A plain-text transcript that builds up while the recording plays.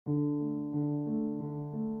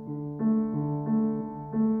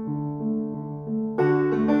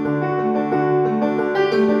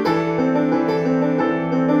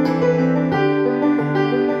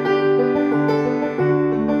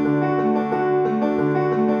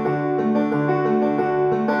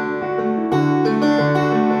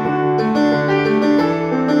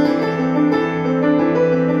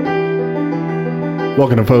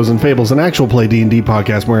Welcome to Foes and Fables, an actual play D&D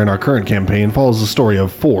podcast wherein our current campaign follows the story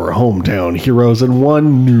of 4 hometown heroes and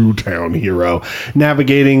 1 newtown hero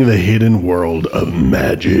navigating the hidden world of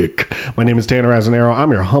magic. My name is Tanner Azanero. I'm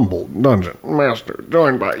your humble dungeon master,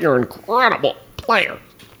 joined by your incredible player,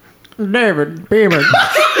 David Beamer.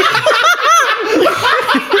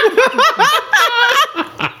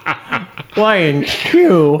 Playing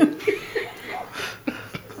Q.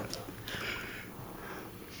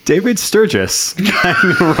 David Sturgis.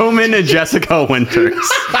 I'm Roman and Jessica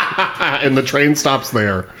Winters. and the train stops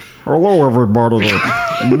there. Hello, everybody.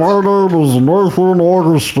 My name is Nathan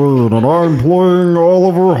Augustine, and I'm playing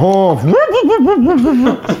Oliver Hoff.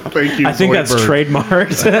 Thank you, I think that's Zoidberg.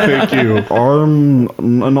 trademarked. Thank you. I'm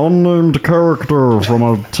an unnamed character from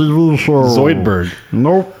a TV show. Zoidberg.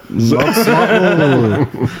 Nope, that's not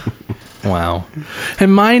me. Wow.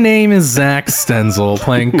 And my name is Zach Stenzel,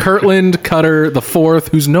 playing Kirtland Cutter the Fourth,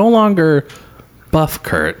 who's no longer Buff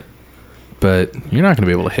Kurt. But you're not going to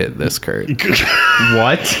be able to hit this Kurt.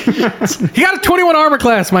 What? He got a 21 armor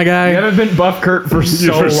class, my guy. You haven't been Buff Kurt for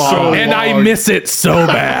so long. And I miss it so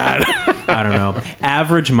bad. I don't know.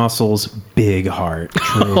 Average muscles, big heart.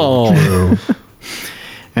 True.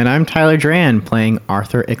 And I'm Tyler Dran, playing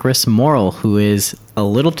Arthur Icarus Morrill, who is a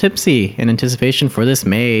little tipsy in anticipation for this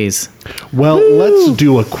maze. Well, let's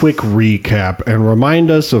do a quick recap and remind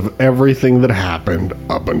us of everything that happened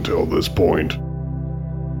up until this point.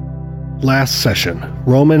 Last session,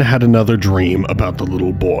 Roman had another dream about the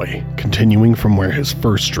little boy, continuing from where his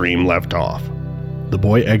first dream left off. The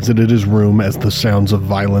boy exited his room as the sounds of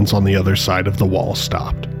violence on the other side of the wall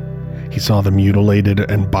stopped. He saw the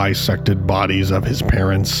mutilated and bisected bodies of his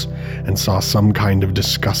parents and saw some kind of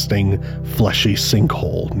disgusting, fleshy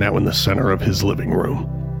sinkhole now in the center of his living room.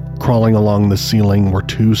 Crawling along the ceiling were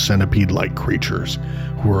 2 centipede-like creatures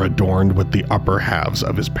who were adorned with the upper halves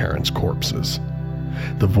of his parents' corpses.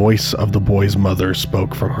 The voice of the boy's mother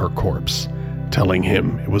spoke from her corpse, telling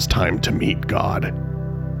him it was time to meet God.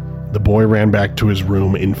 The boy ran back to his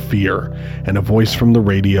room in fear, and a voice from the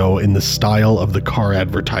radio in the style of the car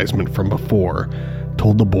advertisement from before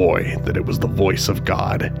told the boy that it was the voice of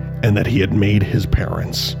God and that he had made his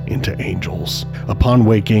parents into angels. Upon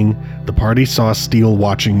waking, the party saw Steele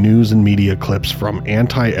watching news and media clips from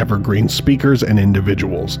anti-Evergreen speakers and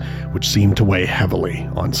individuals, which seemed to weigh heavily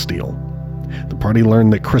on Steele. The party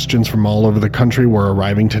learned that Christians from all over the country were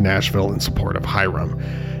arriving to Nashville in support of Hiram,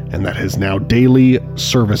 and that his now daily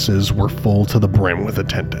services were full to the brim with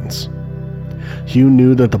attendance. Hugh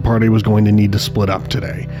knew that the party was going to need to split up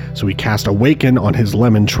today, so he cast Awaken on his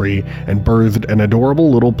lemon tree and birthed an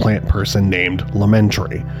adorable little plant person named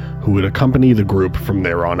Lementary, who would accompany the group from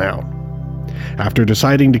there on out. After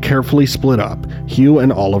deciding to carefully split up, Hugh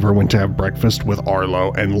and Oliver went to have breakfast with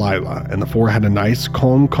Arlo and Lila, and the 4 had a nice,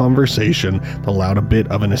 calm conversation that allowed a bit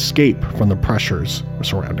of an escape from the pressures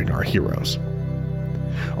surrounding our heroes.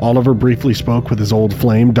 Oliver briefly spoke with his old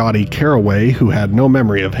flame, Dottie Caraway, who had no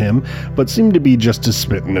memory of him, but seemed to be just as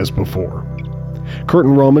smitten as before. Kurt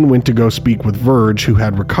and Roman went to go speak with Verge, who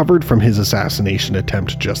had recovered from his assassination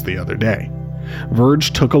attempt just the other day.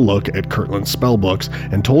 Verge took a look at Kirtland's spellbooks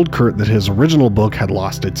and told Kurt that his original book had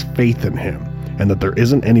lost its faith in him, and that there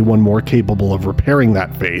isn't anyone more capable of repairing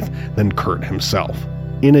that faith than Kurt himself.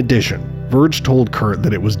 In addition, Verge told Kurt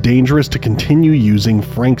that it was dangerous to continue using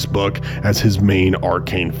Frank's book as his main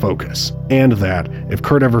arcane focus, and that, if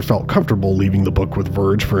Kurt ever felt comfortable leaving the book with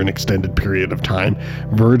Verge for an extended period of time,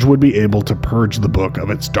 Verge would be able to purge the book of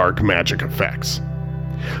its dark magic effects.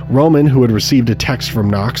 Roman, who had received a text from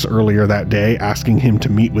Knox earlier that day asking him to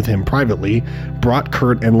meet with him privately, brought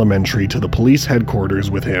Kurt and Lementary to the police headquarters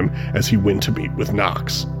with him as he went to meet with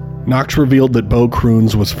Knox. Knox revealed that Bo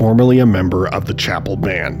Kroons was formerly a member of the Chapel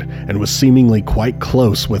Band and was seemingly quite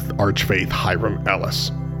close with Archfaith Hiram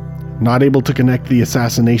Ellis. Not able to connect the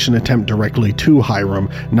assassination attempt directly to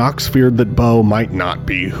Hiram, Knox feared that Bo might not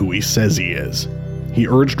be who he says he is. He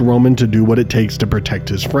urged Roman to do what it takes to protect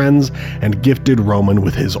his friends and gifted Roman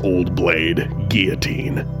with his old blade,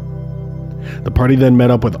 Guillotine. The party then met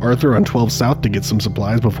up with Arthur on 12 South to get some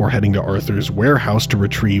supplies before heading to Arthur's warehouse to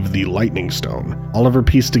retrieve the Lightning Stone. Oliver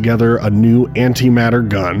pieced together a new antimatter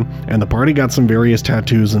gun, and the party got some various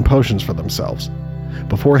tattoos and potions for themselves.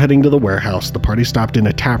 Before heading to the warehouse, the party stopped in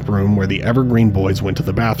a tap room where the Evergreen boys went to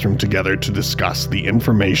the bathroom together to discuss the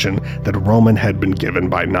information that Roman had been given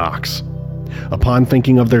by Knox. Upon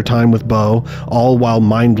thinking of their time with Bo, all while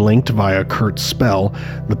mind-linked via Kurt's spell,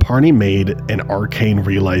 the party made an arcane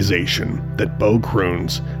realization that Bo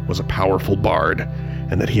Kroons was a powerful bard,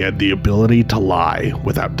 and that he had the ability to lie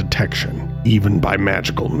without detection, even by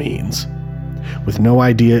magical means. with no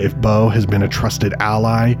idea if Bo has been a trusted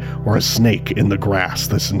ally or a snake in the grass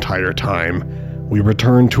this entire time, we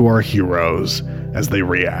return to our heroes as they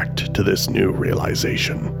react to this new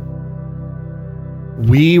realization.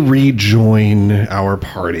 We rejoin our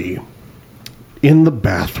party in the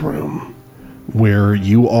bathroom, where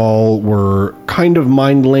you all were kind of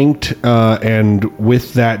mind-linked, and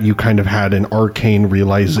with that you kind of had an arcane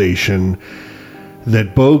realization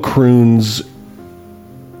that Bo Kroon's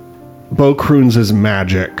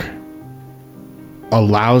magic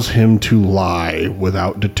allows him to lie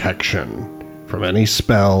without detection from any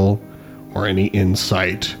spell or any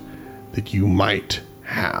insight that you might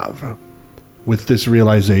have. With this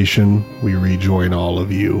realization, we rejoin all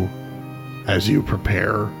of you as you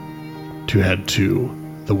prepare to head to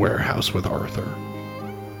the warehouse with Arthur.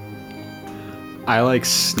 I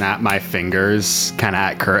snap my fingers kind of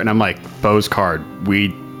at Kurt, and I'm like, Bo's card. We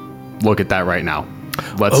look at that right now.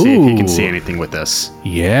 Let's see if he can see anything with this.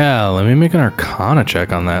 Yeah, let me make an Arcana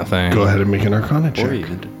check on that thing. Go ahead and make an Arcana check. Or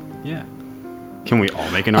even, yeah. Can we all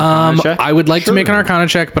make an Arcana check? I would like to make an Arcana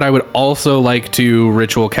check, but I would also like to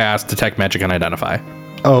ritual cast Detect Magic and Identify.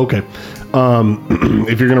 Oh, okay.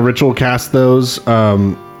 If you're going to ritual cast those,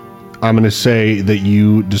 I'm going to say that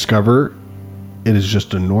you discover it is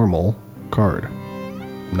just a normal card.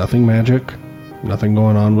 Nothing magic, nothing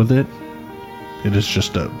going on with it. It is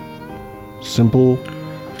just a simple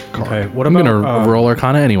card. Okay, what I'm about going to roll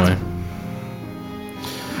Arcana anyway. I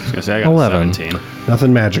was going to say I got 11. 17.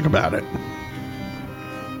 Nothing magic about it.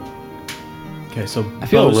 Okay, so I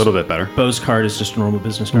feel a little bit better. Bo's card is just a normal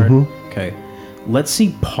business card. Mm-hmm. Okay, let's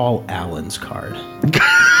see Paul Allen's card.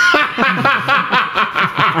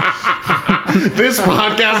 This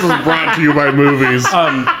podcast is brought to you by movies.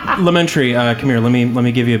 Lamentary, come here. Let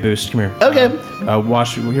me give you a boost. Come here. Okay.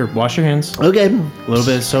 Wash your hands. Okay. A little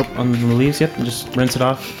bit of soap on the leaves. Yep, and just rinse it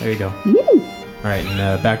off. There you go. All right,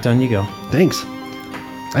 and back down you go. Thanks.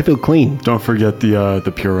 I feel clean. Don't forget the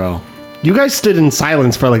Purell. You guys stood in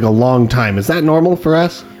silence for a long time. Is that normal for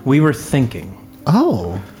us? We were thinking.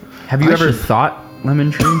 Oh. Have you ever thought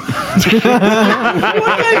lemon tree? What kind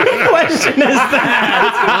of question is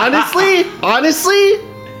that? Honestly,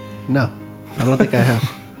 no. I don't think I have.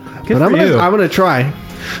 Good But for you. I'm gonna try.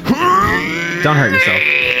 Don't hurt yourself.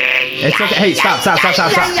 It's okay. Hey, stop. You're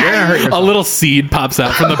gonna hurt yourself. A little seed pops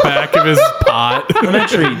out from the back of his pot.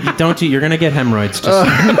 Lamentary, don't you? You're gonna get hemorrhoids. Just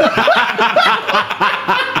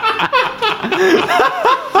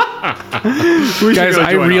Guys,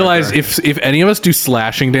 I realize if any of us do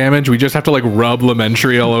slashing damage, we just have to rub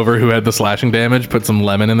Lamentary all over who had the slashing damage, put some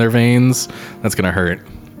lemon in their veins. That's gonna hurt.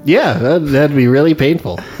 Yeah, that'd be really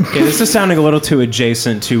painful. okay, this is sounding a little too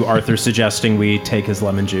adjacent to Arthur suggesting we take his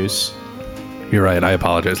lemon juice. You're right. I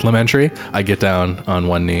apologize. Lamentary, I get down on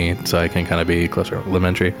one knee so I can kind of be closer.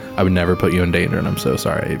 Lamentary, I would never put you in danger, and I'm so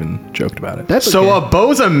sorry I even joked about it. That's So okay.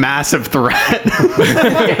 Bo's a massive threat.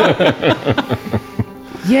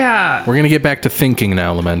 Yeah. We're gonna get back to thinking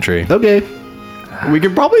now, Lamentary. Okay. We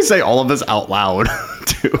could probably say all of this out loud,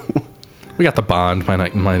 too. We got the bond.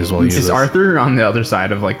 Might as well use Is this. Arthur on the other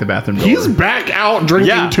side of the bathroom door? He's back out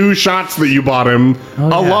drinking Yeah. 2 shots that you bought him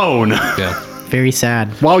Alone. Yeah. Very sad.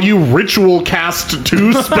 while you ritual cast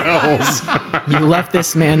 2 spells. You left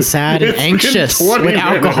this man sad and It's been anxious 20 with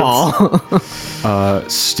minutes. alcohol.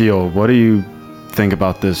 Steele, what do you think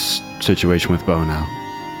about this situation with Bo now?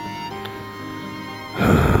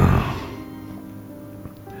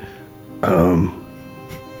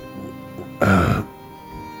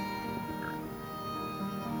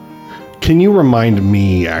 Can you remind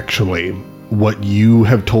me, actually, what you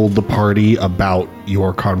have told the party about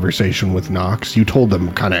your conversation with Nox? You told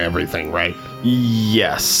them kind of everything, right?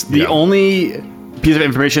 Yes. The Yeah. only piece of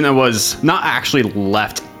information that was not actually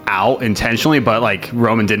left out intentionally, but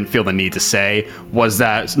Roman didn't feel the need to say, was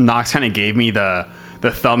that Nox kind of gave me the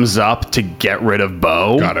thumbs up to get rid of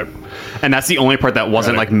Bo. Got it. And that's the only part that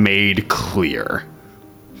wasn't Got it. made clear.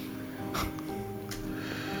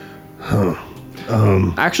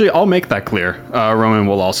 Actually, I'll make that clear. Roman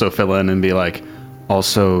will also fill in and be like,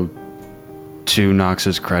 also, to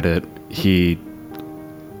Nox's credit, he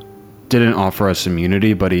didn't offer us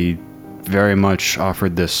immunity, but he very much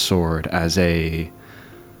offered this sword as a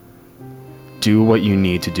do what you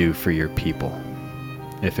need to do for your people,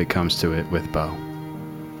 if it comes to it with Bo.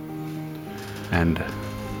 And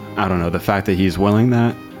I don't know, the fact that he's willing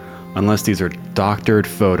that, unless these are doctored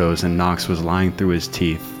photos and Nox was lying through his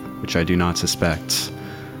teeth, which I do not suspect,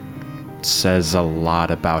 says a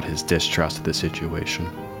lot about his distrust of the situation.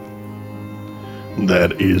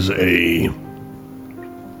 That is a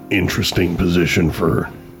interesting position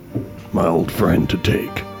for my old friend to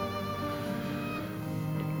take.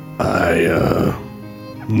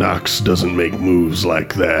 Nox doesn't make moves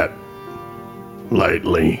like that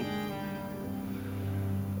lightly.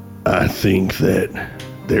 I think that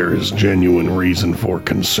there is genuine reason for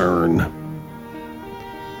concern.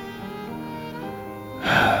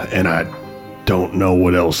 And I don't know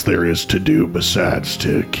what else there is to do besides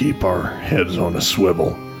to keep our heads on a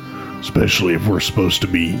swivel. Especially if we're supposed to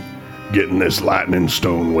be getting this lightning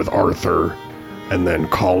stone with Arthur and then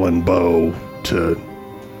calling Bo to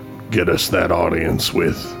get us that audience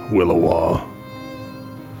with Willowa.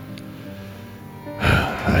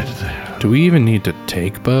 Do we even need to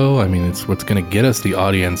take Bo? I mean, it's what's going to get us the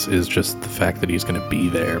audience is just the fact that he's going to be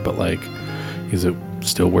there. But, like, is it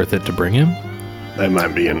still worth it to bring him? That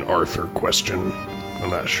might be an Arthur question. I'm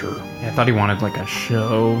not sure. Yeah, I thought he wanted like a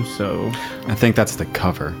show, so I think that's the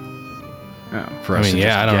cover for us I mean, to yeah,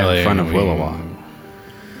 just I don't get really. in front of I mean,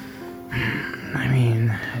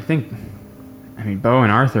 Willowa. I mean, Bo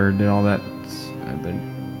and Arthur did all that. I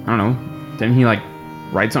don't know. Didn't he like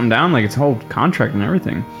write something down? Like it's a whole contract and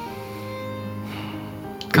everything.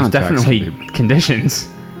 There's Contracts definitely conditions.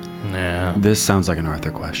 Yeah. This sounds like an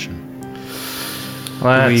Arthur question.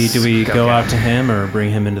 Do we go out to him or bring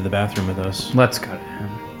him into the bathroom with us? Let's go to him.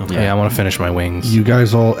 Okay. Yeah, I want to finish my wings. You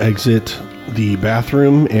guys all exit the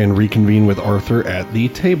bathroom and reconvene with Arthur at the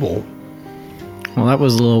table. Well, that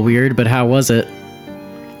was a little weird, but how was it?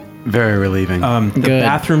 Very relieving. The Good.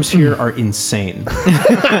 bathrooms here are insane.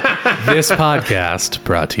 This podcast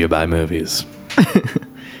brought to you by movies.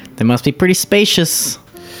 They must be pretty spacious.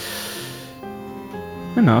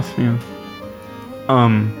 Enough, yeah.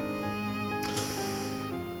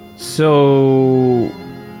 So,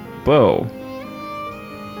 Bo.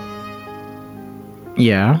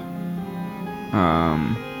 Yeah.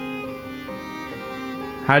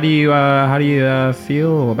 How do you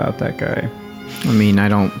feel about that guy? I mean, I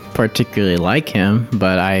don't particularly like him,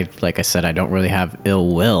 but like I said, I don't really have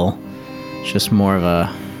ill will. It's just more of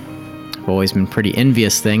I've always been pretty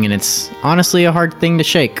envious thing, and it's honestly a hard thing to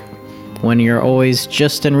shake when you're always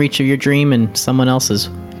just in reach of your dream and someone else is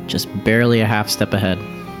just barely a half step ahead.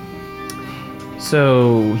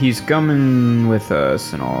 So he's coming with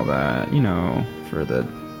us and all that, for the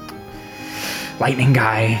lightning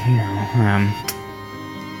guy.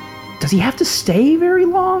 Does he have to stay very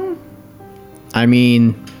long? I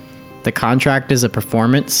mean, the contract is a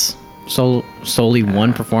performance, solely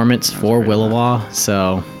one performance for Willowa.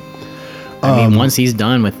 So, I mean, once he's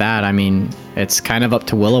done with that, I mean, it's kind of up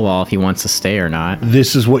to Willowa if he wants to stay or not.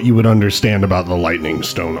 This is what you would understand about the Lightning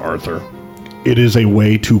Stone, Arthur. It is a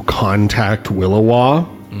way to contact Willowa,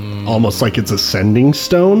 almost like it's a sending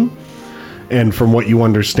stone. And from what you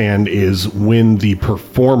understand is when the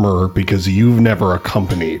performer, because you've never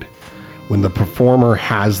accompanied, when the performer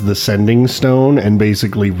has the sending stone and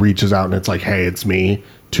basically reaches out and it's like, hey, it's me,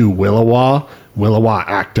 to Willowa, Willowa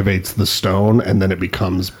activates the stone and then it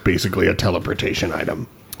becomes basically a teleportation item.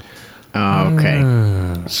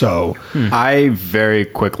 Okay. So I very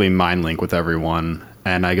quickly mind link with everyone,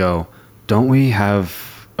 and I go, don't we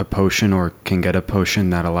have a potion or can get a potion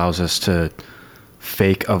that allows us to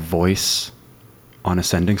fake a voice on a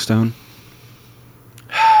sending stone?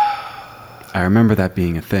 I remember that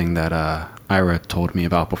being a thing that Ira told me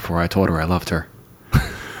about before I told her I loved her.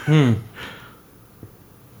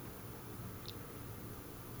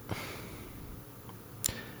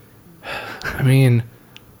 I mean,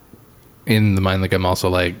 in the mind, like, I'm also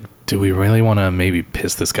like, do we really want to maybe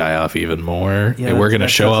piss this guy off even more? Yeah, We're going to that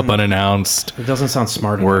show up doesn't- unannounced. It doesn't sound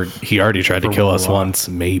smart enough. He already tried to For kill us Willowa. once,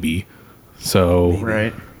 maybe. So,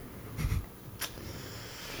 Right.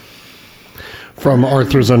 from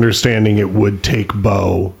Arthur's understanding, it would take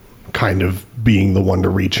Bo kind of being the one to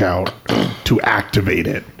reach out to activate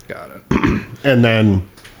it. got it. And then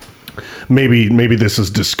maybe this is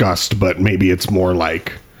discussed, but maybe it's more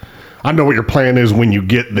like, I don't know what your plan is when you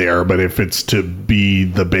get there, but if it's to be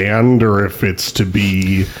the band or if it's to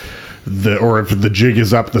be or if the jig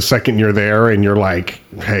is up the second you're there and you're like,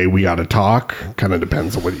 hey, we got to talk, kind of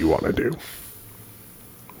depends on what you want to do.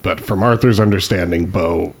 But from Arthur's understanding,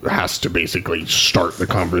 Bo has to basically start the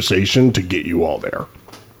conversation to get you all there.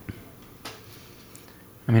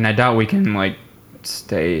 I mean, I doubt we can like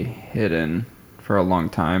stay hidden for a long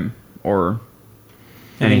time or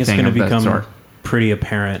I think it's anything going to of that become sort. pretty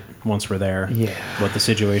apparent once we're there. Yeah. What the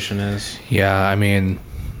situation is. Yeah, I mean,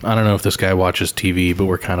 I don't know if this guy watches TV, but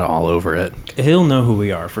we're kind of all over it. He'll know who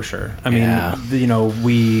we are for sure. I mean, Yeah.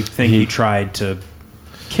 We think he tried to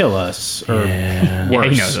kill us or worse.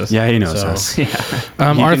 he knows us. Yeah, he knows So- us. Yeah.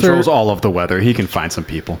 He Arthur, controls all of the weather. He can find some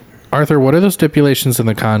people. Arthur, what are the stipulations in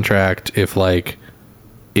the contract if, like,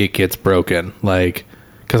 it gets broken? Like,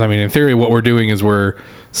 because, I mean, in theory, what we're doing is we're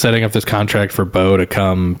setting up this contract for Bo to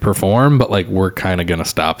come perform, but like we're kind of going to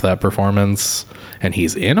stop that performance and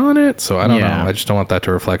he's in on it. So I don't know. I just don't want that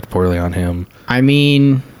to reflect poorly on him. I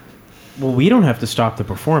mean, Well, we don't have to stop the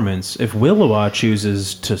performance. If Willowa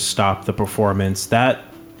chooses to stop the performance, that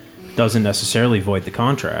doesn't necessarily void the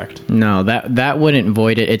contract. no, that wouldn't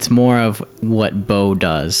void it. It's more of what Bo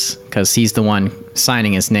does, because he's the one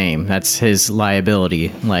signing his name. That's his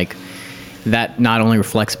liability. Like, that not only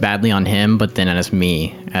reflects badly on him, but then as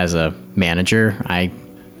me, as a manager, I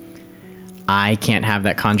can't have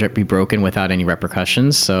that contract be broken without any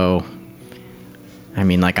repercussions. So, I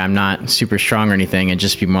mean, like, I'm not super strong or anything. It'd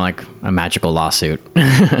just be more like a magical lawsuit.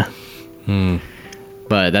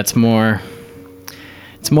 But that's more...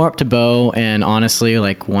 It's more up to Bo, and honestly,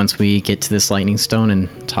 like, once we get to this Lightning Stone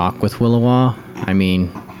and talk with Willowa, I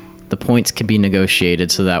mean, the points could be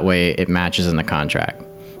negotiated so that way it matches in the contract.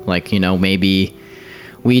 Like, you know, maybe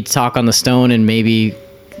we talk on the stone and maybe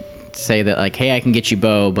say that, like, hey, I can get you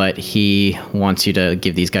Bo, but he wants you to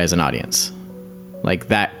give these guys an audience. Like,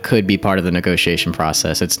 that could be part of the negotiation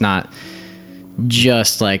process. It's not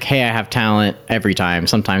just like, hey, I have talent every time.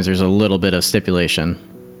 Sometimes there's a little bit of stipulation.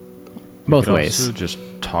 Both Could ways. also just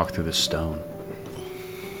talk through the stone.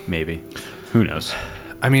 Maybe. Who knows?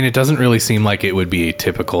 I mean, it doesn't really seem like it would be a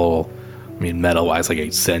typical, I mean, metal-wise, like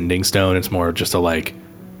a sending stone. It's more just a, like,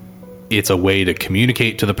 it's a way to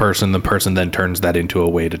communicate to the person then turns that into a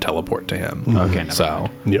way to teleport to him. Okay, never So,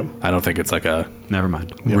 Yep. I don't think it's like a Never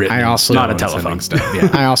mind. written I also- stone Not a telephone. sending stone. Yeah.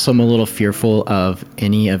 I also am a little fearful of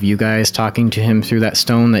any of you guys talking to him through that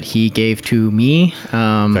stone that he gave to me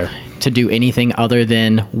to do anything other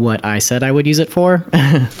than what I said I would use it for.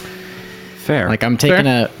 Fair. Like, I'm taking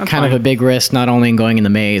a kind of a big risk, not only in going in the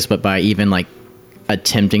maze, but by even like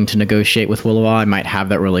attempting to negotiate with Willowa. I might have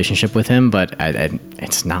that relationship with him, but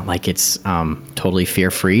it's not like it's totally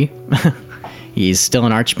fear-free. He's still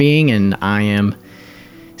an archbeing, and I am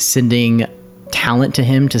sending talent to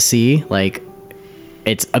him to see. Like,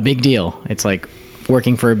 it's a big deal. It's like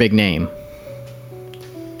working for a big name.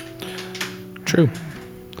 True.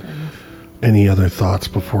 Any other thoughts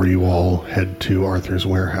before you all head to Arthur's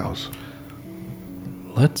warehouse?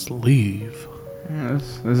 Let's leave.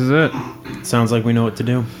 This is it. Sounds like we know what to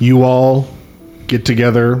do. You all get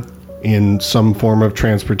together in some form of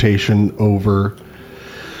transportation over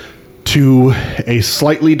to a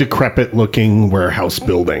slightly decrepit looking warehouse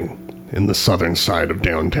building in the southern side of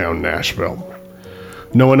downtown Nashville.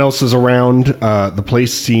 No one else is around. The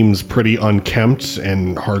place seems pretty unkempt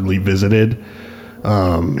and hardly visited.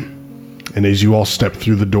 And as you all step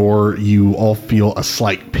through the door, you all feel a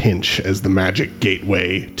slight pinch as the magic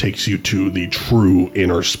gateway takes you to the true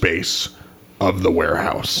inner space of the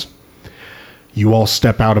warehouse. You all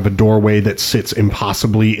step out of a doorway that sits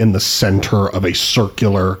impossibly in the center of a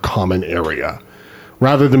circular common area.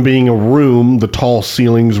 Rather than being a room, the tall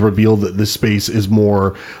ceilings reveal that this space is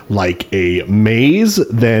more like a maze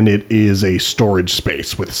than it is a storage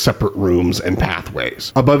space with separate rooms and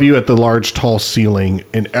pathways. Above you at the large tall ceiling,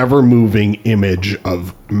 an ever-moving image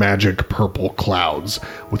of magic purple clouds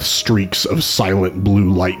with streaks of silent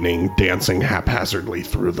blue lightning dancing haphazardly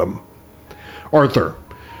through them. Arthur,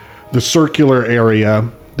 the circular area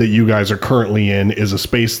that you guys are currently in is a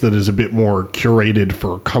space that is a bit more curated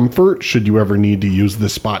for comfort should you ever need to use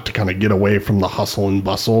this spot to kind of get away from the hustle and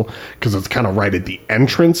bustle, because it's kind of right at the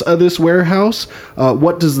entrance of this warehouse.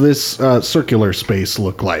 What does this circular space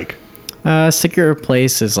look like? Secure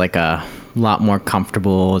place is like a lot more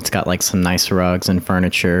comfortable. It's got like some nice rugs and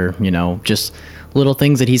furniture, you know, just little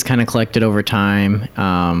things that he's kind of collected over time.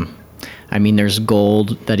 I mean, there's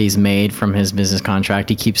gold that he's made from his business contract.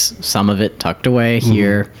 He keeps some of it tucked away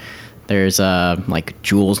here. There's like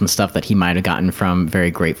jewels and stuff that he might have gotten from very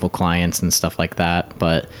grateful clients and stuff like that.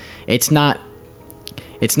 But it's not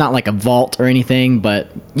like a vault or anything, but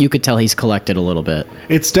you could tell he's collected a little bit.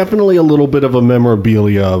 It's definitely a little bit of a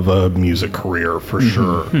memorabilia of a music career for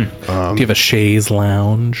sure. Do you have a chaise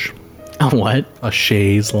lounge? What? A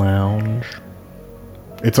chaise lounge.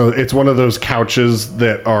 It's one of those couches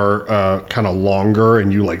that are kind of longer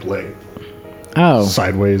and you like lay Oh,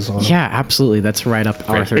 sideways on. yeah, absolutely. That's right up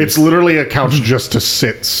Arthur's. It's literally a couch just to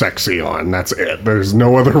sit sexy on. That's it. There's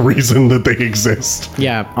no other reason that they exist.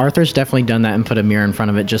 Yeah, Arthur's definitely done that and put a mirror in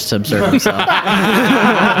front of it just to observe himself.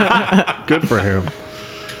 Good for him.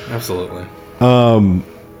 Absolutely.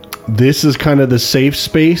 This is kind of the safe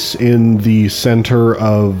space in the center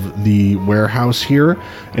of the warehouse here.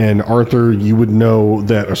 And Arthur, you would know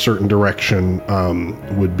that a certain direction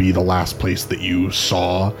would be the last place that you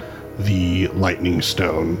saw the lightning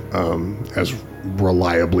stone, as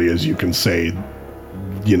reliably as you can say,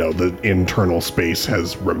 you know, the internal space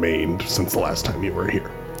has remained since the last time you were here.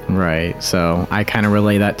 Right. So I kind of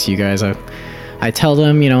relay that to you guys. I tell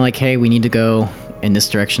them, like, hey, we need to go in this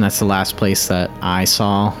direction. That's the last place that I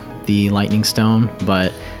saw the lightning stone.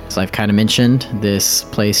 But as I've kind of mentioned, this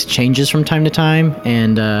place changes from time to time,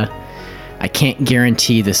 and I can't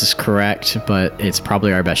guarantee this is correct, but it's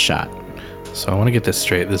probably our best shot. So I want to get this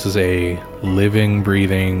straight. This is a living,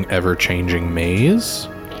 breathing, ever-changing maze.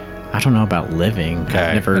 I don't know about living. Okay,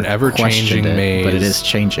 I've never an ever-changing questioned it, maze. but it is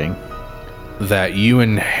changing. That you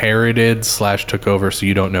inherited / took over, so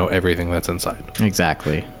you don't know everything that's inside.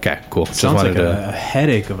 Exactly. Okay, cool. Just Sounds wanted like to. a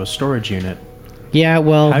headache of a storage unit. Yeah,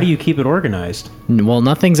 well, How do you keep it organized? well,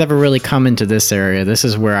 nothing's ever really come into this area. This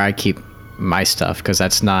is where I keep my stuff because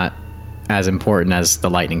that's not as important as the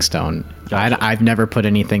lightning stone. I've never put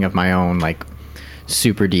anything of my own like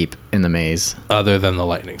super deep in the maze Other than the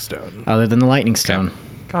lightning stone. other than the lightning stone.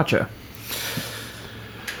 Gotcha.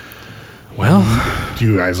 Well, Do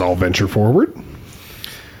you guys all venture forward?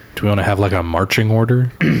 do we want to have like a marching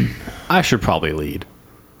order? I should probably lead.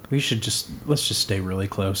 Let's just stay really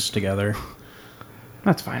close together.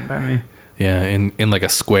 That's fine by me. Yeah, in like a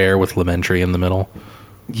square with Lamentry in the middle.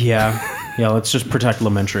 Yeah, let's just protect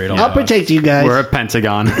Lamentry at all. I'll protect you guys. We're a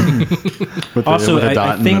pentagon. with Also, with a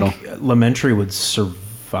dot I in the middle. think Lamentry would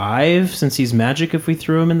survive since he's magic if we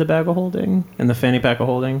threw him in the bag of holding, in the fanny pack of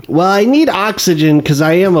holding. Well, I need oxygen because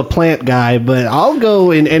I am a plant guy, but I'll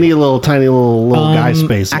go in any little tiny little guy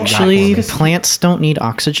space. you got Actually, for me. plants don't need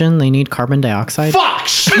oxygen; they need carbon dioxide. Fuck!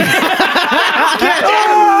 Shit!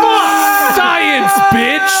 Science,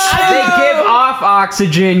 bitch! They give off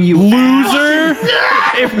oxygen, you loser.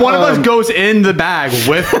 If one of us goes in the bag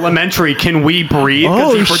with Lamentry, can we breathe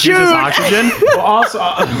because he produces oxygen? Well, also,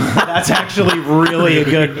 that's actually really a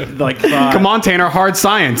good thought. Come on, Tanner, hard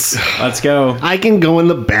science. Let's go. I can go in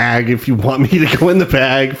the bag if you want me to go in the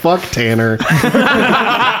bag. Fuck Tanner.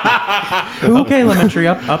 Okay, Lamentry,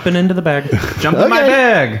 up and into the bag. Jump in my Okay.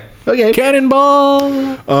 bag. Okay. Cannonball!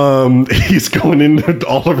 He's going into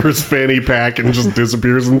Oliver's fanny pack and just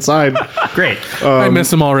disappears inside. Great. I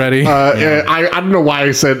miss him already. I don't know why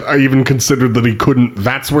I even considered that he couldn't.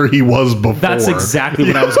 That's where he was before. That's exactly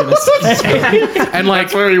what I was going to say. and like,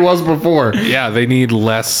 That's where he was before. yeah, they need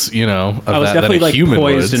less, of I was that than definitely a human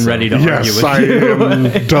poised would. and so ready to argue Yes, with I you.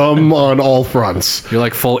 am dumb on all fronts. You're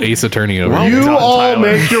like full Ace Attorney over You here. all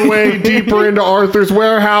make your way deeper into Arthur's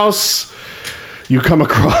warehouse. You come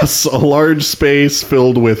across a large space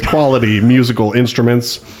filled with quality musical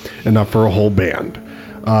instruments, enough for a whole band.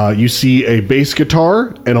 You see a bass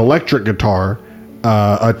guitar, an electric guitar,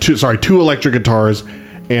 two electric guitars,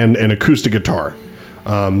 and an acoustic guitar.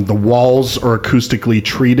 The walls are acoustically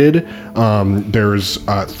treated. There's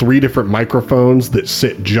 3 different microphones that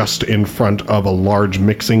sit just in front of a large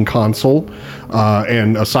mixing console.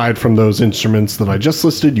 And aside from those instruments that I just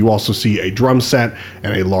listed, you also see a drum set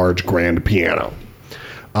and a large grand piano.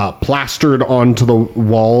 Plastered onto the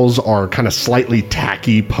walls are kind of slightly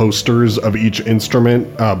tacky posters of each instrument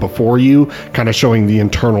before you, kind of showing the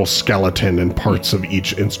internal skeleton and parts of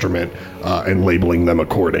each instrument and labeling them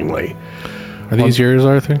accordingly. Are these yours,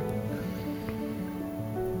 Arthur?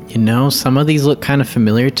 Some of these look kind of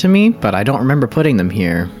familiar to me, but I don't remember putting them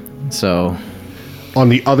here. So, On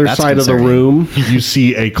the other That's side concerning. of the room, you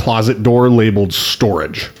see a closet door labeled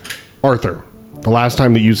storage. Arthur, the last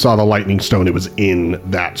time that you saw the lightning stone, it was in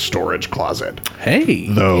that storage closet. Hey.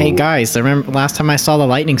 Though, hey guys, I remember last time I saw the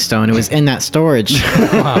lightning stone, it was in that storage.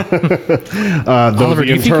 though Oliver, the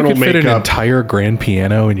do you think you internal could fit an makeup, entire grand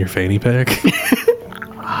piano in your fanny pack?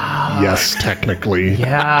 yes, technically.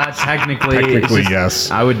 Yeah, technically. it's Technically, just- yes.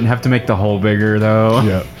 I would have to make the hole bigger, though.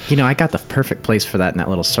 Yeah. I got the perfect place for that in that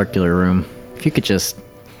little circular room. If you could just,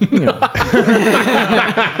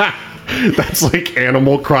 That's like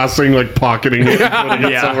Animal Crossing, like pocketing it and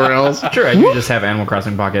putting it somewhere else. Sure, I could just have Animal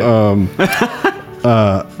Crossing Pocket.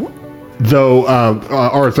 Though,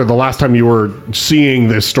 Arthur, the last time you were seeing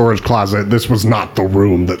this storage closet, this was not the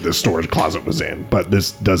room that this storage closet was in, but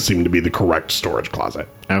this does seem to be the correct storage closet.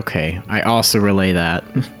 okay, I also relay that.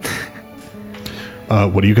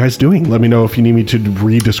 What are you guys doing? Let me know if you need me to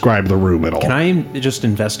re-describe the room at all. Can I just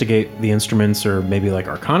investigate the instruments or maybe like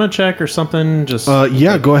Arcana check or something? Just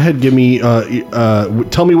Yeah, go ahead. Give me.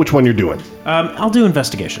 Tell me which one you're doing. I'll do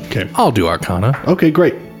investigation. Okay. I'll do Arcana. Okay,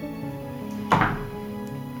 great.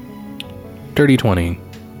 Dirty 20.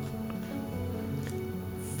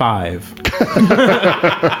 5.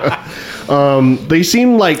 They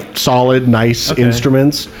seem like solid, nice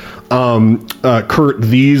instruments. Kurt,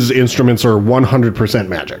 these instruments are 100%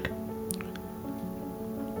 magic.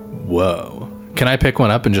 Whoa. Can I pick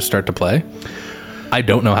one up and just start to play? I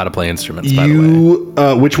don't know how to play instruments, by the way. You,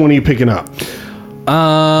 which one are you picking up?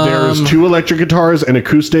 There's 2 electric guitars, an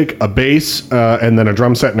acoustic, a bass, and then a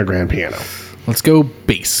drum set and a grand piano. Let's go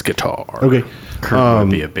bass guitar. Okay. Kurt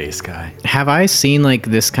would be a bass guy. Have I seen like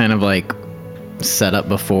this kind of like setup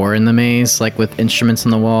before in the maze, like with instruments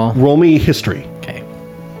on the wall? Roll me history. Okay.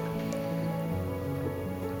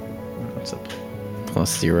 It's a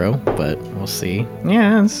 +0, but we'll see.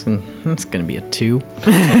 Yeah, it's gonna be a 2.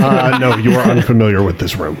 No, you are unfamiliar with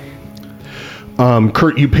this room.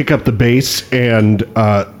 Kurt, you pick up the bass, and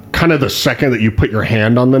kind of the second that you put your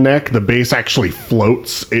hand on the neck, the bass actually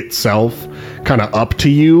floats itself kind of up to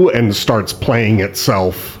you and starts playing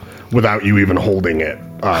itself without you even holding it.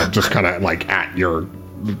 Just kind of like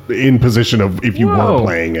in position of if you were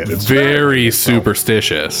playing it. It's Very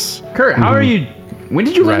superstitious. Kurt, how are you? When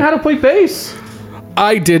did you learn how to play bass?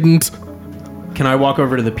 I didn't. Can I walk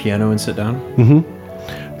over to the piano and sit down?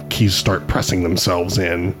 keys start pressing themselves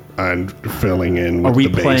in and filling in with Are we the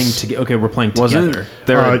bass. playing together? Okay, we're playing Wasn't together.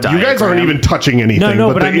 there a You guys aren't diagram? even touching anything,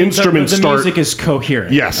 No, but the I mean, instruments the start. music is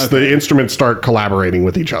coherent. Yes, Okay. the instruments start collaborating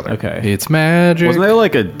with each other. Okay. It's magic. Wasn't there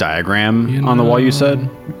like a diagram on the wall you said?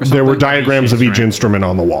 Or There were something? diagrams of each instrument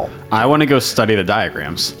on the wall. I want to go study the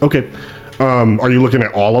diagrams. Okay. Are you looking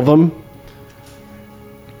at all of them?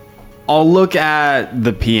 I'll look at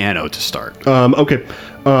the piano to start. Okay.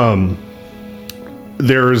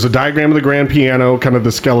 There's a diagram of the grand piano, kind of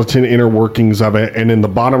the skeleton inner workings of it, and in the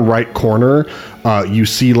bottom right corner, you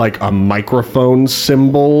see like a microphone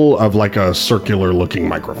symbol of like a circular looking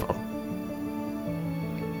microphone.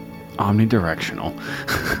 Omnidirectional.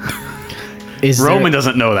 Is Roman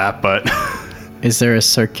doesn't know that, but Is there a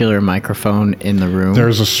circular microphone in the room?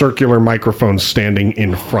 There's a circular microphone standing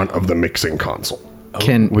in front of the mixing console,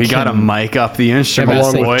 we got to mic up the instrument,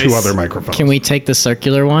 along with boys. two other microphones. Can we take the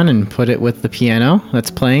circular one and put it with the piano that's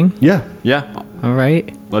playing? Yeah. Yeah. All right.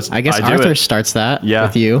 I guess do Arthur it. starts that Yeah.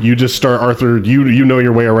 with you. You just start, Arthur. You know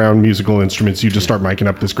your way around musical instruments. You just start miking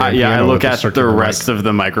up this grand Yeah, I piano. look with a at the circular rest mic. of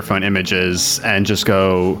the microphone images and just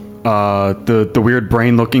go, the weird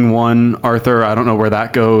brain looking one, Arthur. I don't know where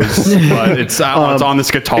that goes, but it's on this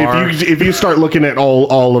guitar. If you start looking at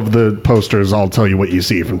all of the posters, I'll tell you what you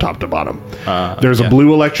see from top to bottom. There's a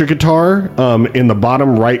blue electric guitar. In the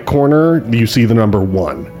bottom right corner, you see the number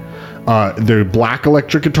 1. The black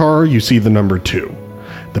electric guitar, you see the number 2.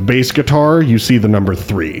 The bass guitar, you see the number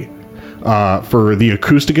 3. For the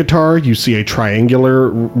acoustic guitar, you see a triangular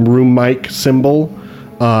room mic symbol.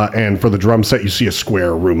 And for the drum set, you see a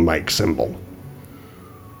square room mic symbol.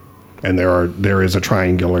 And there is a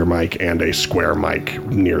triangular mic and a square mic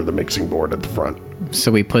near the mixing board at the front.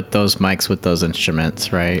 So we put those mics with those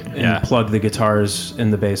instruments, right? And plug the guitars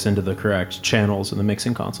and the bass into the correct channels in the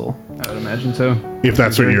mixing console. I would imagine so. If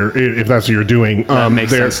that's what you're doing,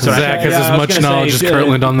 makes sense. So Zach has I as was much gonna knowledge as say,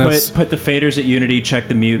 Kirtland on this. Put the faders at Unity, check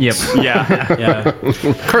the mutes. Yep. yeah. Yeah.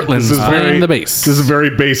 Kirtland's playing the bass. This is a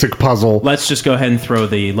very basic puzzle. Let's just go ahead and throw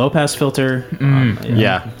the low pass filter.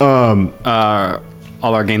 Yeah.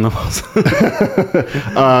 All our gain levels.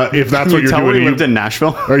 If that's what you're Tell we doing, lived in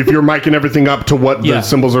Nashville. or if you're miking everything up to what Yeah, the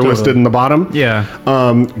symbols are totally. listed in the bottom. Yeah.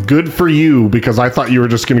 Good for you, because I thought you were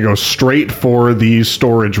just going to go straight for the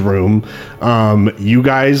storage room. You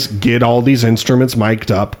guys get all these instruments mic'd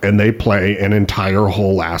up, and they play an entire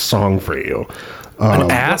whole ass song for you.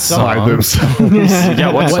 An ass By song. themselves.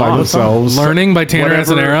 Yeah, what by song? themselves. Learning by Tanner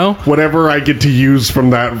as an Arrow. Whatever I get to use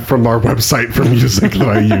from our website for music that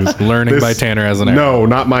I use. Learning by Tanner as an Arrow. No,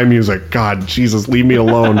 not my music. God, Jesus, leave me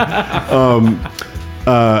alone.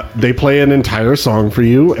 They play an entire song for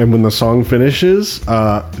you, and when the song finishes,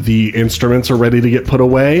 the instruments are ready to get put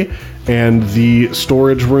away, and the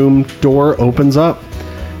storage room door opens up.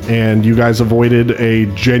 And you guys avoided a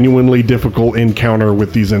genuinely difficult encounter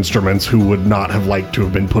with these instruments who would not have liked to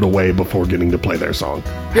have been put away before getting to play their song.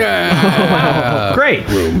 Great.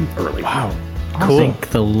 Room early. Wow. Thank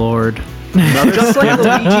the Lord. Just like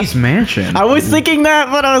Luigi's Mansion. I was thinking that,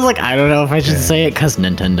 but I was like, I don't know if I should say it because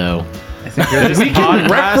Nintendo. We can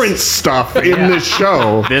reference stuff in this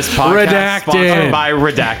show. This podcast Redacted. sponsored by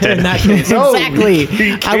Redacted. In that case, No, Exactly.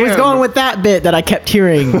 he I was can. going with that bit that I kept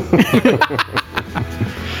hearing.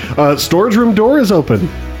 Storage room door is open.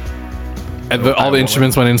 And all the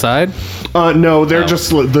instruments went inside. No, they're just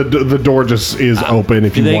the door just is open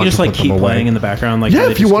if do you they want just to like put them keep away. playing in the background? Like Yeah,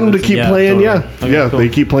 they if you just want them do to this? keep playing, totally. Okay, yeah, cool. they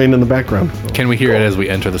keep playing in the background. Can we hear it as we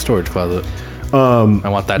enter the storage closet? I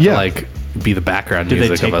want that yeah. to like be the background Do they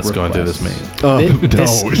music of take us going through this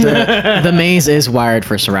requests? maze. The maze is wired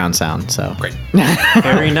for surround sound, so Great.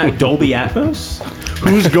 Very nice. Dolby Atmos.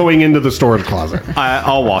 Who's going into the storage closet?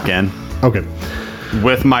 I'll walk in. Okay.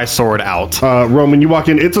 with my sword out. Roman, you walk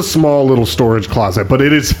in. It's a small little storage closet, but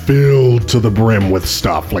it is filled to the brim with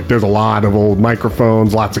stuff. Like there's a lot of old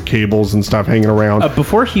microphones, lots of cables and stuff hanging around.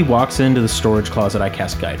 Before he walks into the storage closet, I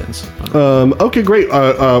cast guidance. Okay, great.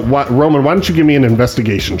 Roman, why don't you give me an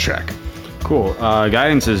investigation check? Cool.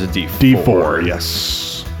 Guidance is a D4. D4,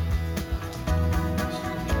 yes.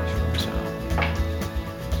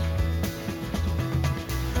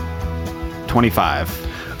 $25.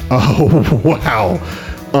 Oh, wow.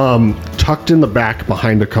 Tucked in the back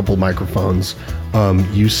behind a couple microphones,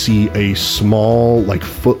 you see a small, like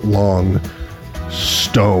foot-long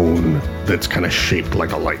stone that's kind of shaped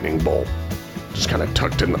like a lightning bolt. Just kind of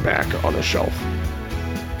tucked in the back on a shelf.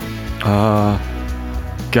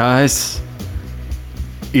 Guys,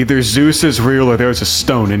 either Zeus is real or there's a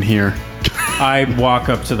stone in here. I walk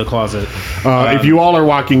up to the closet. If you all are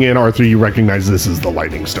walking in, Arthur, you recognize this is the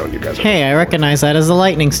lightning stone you guys are. Hey, I recognize that as a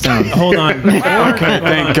lightning stone. Hold on.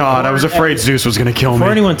 Thank God. I was afraid Zeus was going to kill me.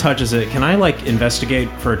 Before anyone touches it, can I like investigate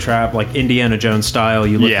for a trap, like Indiana Jones style?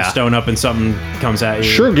 You lift Yeah. the stone up and something comes at you.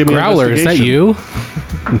 Sure, give me Growler, is that you?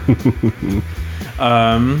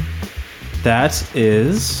 That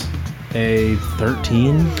is a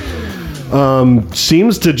 13.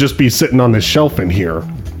 Seems to just be sitting on this shelf in here.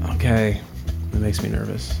 Okay, that makes me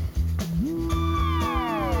nervous.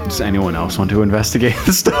 Does anyone else want to investigate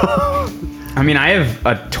the stone? I mean, I have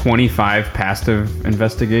a 25 passive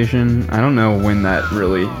investigation. I don't know when that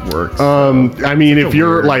really works. I mean, if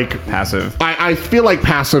you're Weird like passive. I feel like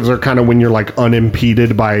passives are kind of when you're like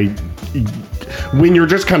unimpeded by when you're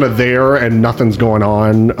just kind of there and nothing's going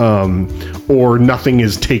on, or nothing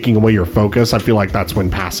is taking away your focus. I feel like that's when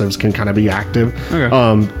passives can kind of be active.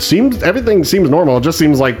 Okay. Everything seems normal. It just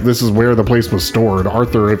seems like this is where the place was stored.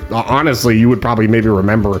 Arthur, honestly, you would probably maybe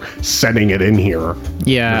remember setting it in here.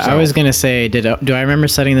 Yeah, yourself. I was gonna say, do I remember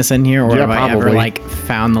setting this in here, or Yeah, have I ever probably. like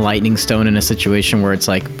found the lightning stone in a situation where it's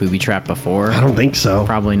like booby trapped before? I don't think so.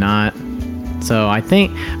 Probably not. So I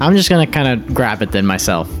think I'm just gonna kind of grab it then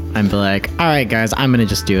myself and be like, all right, guys, I'm gonna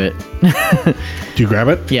just do it. Do you grab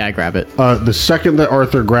it? Yeah, I grab it. The second that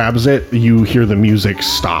Arthur grabs it, you hear the music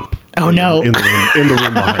stop. Oh, no. In the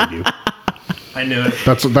room behind you. I knew it.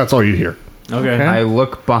 That's all you hear. Okay. I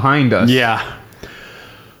look behind us. Yeah.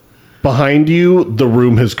 Behind you, the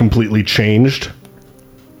room has completely changed.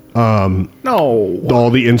 No. All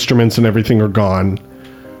the instruments and everything are gone.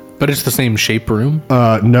 But it's the same shape room?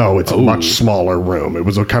 No, it's a much smaller room. It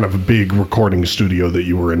was a kind of a big recording studio that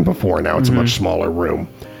you were in before. Now it's a much smaller room.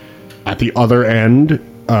 At the other end,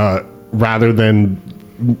 rather than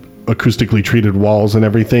acoustically treated walls and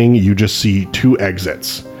everything, you just see two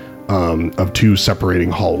exits of two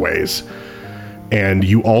separating hallways. And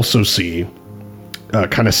you also see,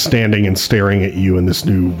 kind of standing and staring at you in this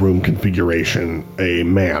new room configuration, a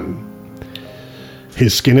man.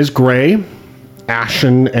 His skin is gray,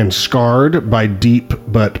 ashen and scarred by deep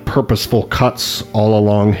but purposeful cuts all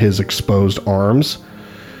along his exposed arms.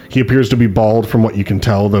 He appears to be bald from what you can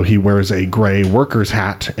tell, though he wears a gray worker's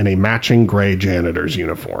hat and a matching gray janitor's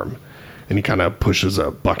uniform. And he kind of pushes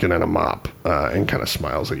a bucket and a mop and kind of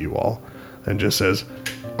smiles at you all and just says,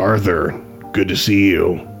 Arthur, good to see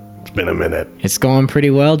you. It's been a minute. It's going pretty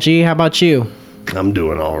well, G. How about you? I'm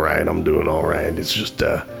doing all right. It's just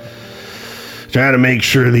trying to make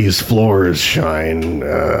sure these floors shine.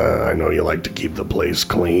 I know you like to keep the place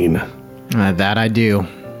clean. That I do.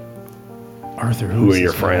 Arthur, Who are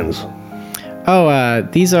your friends? Oh,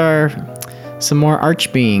 these are some more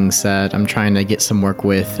arch beings that I'm trying to get some work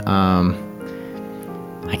with.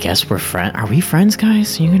 I guess we're friends. Are we friends,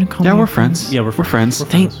 guys? Are you gonna call me? Yeah, we're your friends. Yeah, we're friends.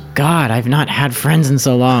 Thank God, I've not had friends in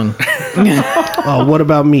so long. Oh, what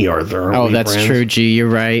about me, Arthur? Aren't Oh, we that's friends? true, G. You're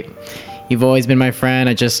right. You've always been my friend.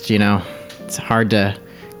 I just, it's hard to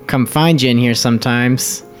come find you in here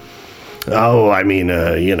sometimes. Oh, I mean,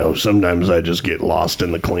 sometimes I just get lost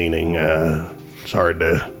in the cleaning. It's hard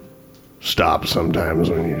to stop sometimes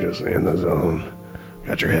when you're just in the zone.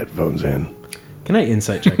 Got your headphones in. Can I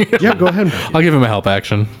insight check? Yeah, go ahead. I'll give him a help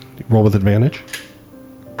action. Roll with advantage.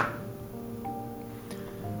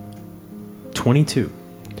 22.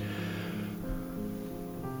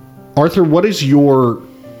 Arthur, what is your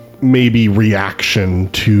maybe reaction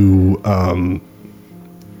to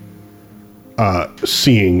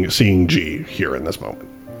seeing G here in this moment?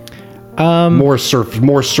 More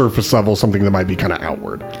surface level, something that might be kind of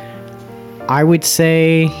outward. I would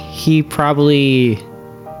say he probably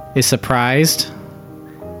is surprised,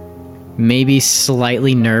 maybe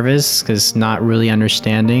slightly nervous because not really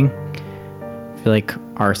understanding. I feel like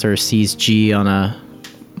Arthur sees G on a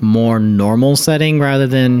more normal setting rather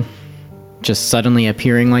than just suddenly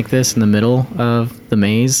appearing like this in the middle of the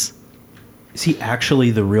maze. Is he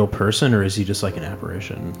actually the real person, or is he just like an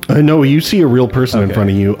apparition? No, you see a real person in Okay. front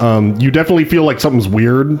of you. You definitely feel like something's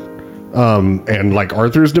weird, and like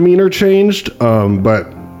Arthur's demeanor changed, but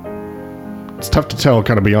it's tough to tell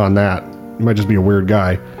kind of beyond that. He might just be a weird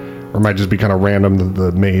guy, or it might just be kind of random that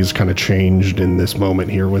the maze kind of changed in this moment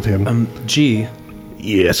here with him. G,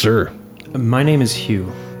 Yes, sir. my name is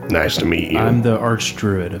Hugh. Nice to meet you. I'm the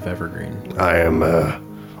Archdruid of Evergreen. I am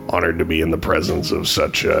honored to be in the presence of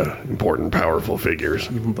such important, powerful figures.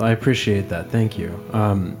 I appreciate that. Thank you.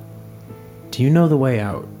 Do you know the way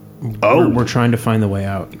out? Oh. We're trying to find the way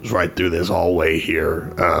out. It's right through this hallway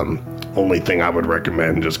here. Only thing I would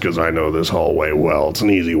recommend, just because I know this hallway well, it's an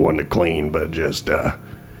easy one to clean, but just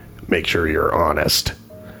make sure you're honest.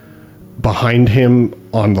 Behind him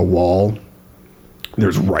on the wall,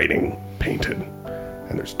 there's writing painted.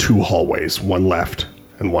 And there's 2 hallways, one left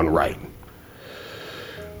and one right.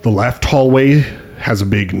 The left hallway has a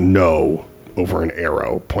big no over an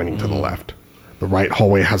arrow pointing to the left. The right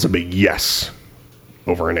hallway has a big yes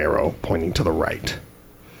over an arrow pointing to the right.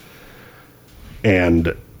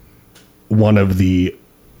 And in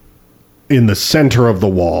the center of the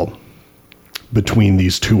wall, between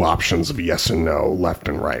these 2 options of yes and no, left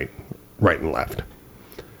and right, right and left,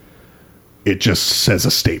 it just says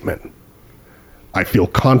a statement. I feel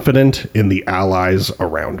confident in the allies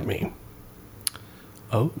around me.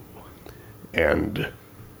 Oh. And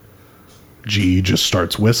G just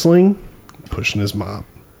starts whistling, pushing his mop.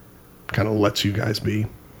 Kind of lets you guys be.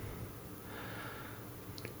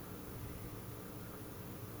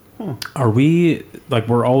 Are we, like,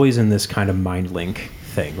 we're always in this kind of mind link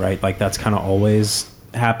thing, right? Like, that's kind of always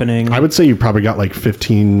happening. I would say you probably got like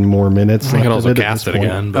 15 more minutes. I could left also of it at cast this it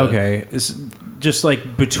point. again. But Okay. It's just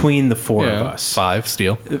like between the 4 of us. 5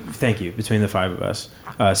 steel. Thank you. Between the 5 of us.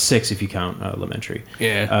 6 if you count Lamentary.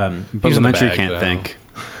 Yeah. But He's in the Elementary bag, can't though. think.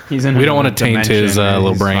 He's in. We don't another want to taint his dimension, little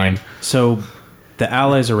he's brain. fine. So, the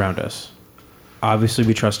allies around us, obviously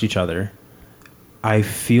we trust each other. I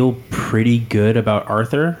feel pretty good about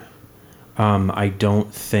Arthur. I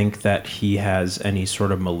don't think that he has any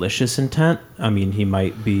sort of malicious intent. I mean, he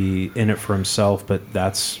might be in it for himself, but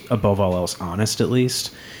that's above all else honest, at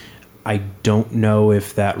least. I don't know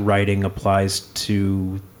if that writing applies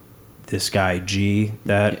to this guy G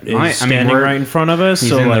that is standing we're- right in front of us. He's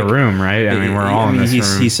so in like, the room, right? I mean, we're all in this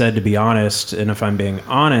room. He said to be honest, and if I'm being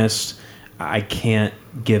honest, I can't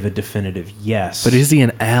give a definitive yes. But is he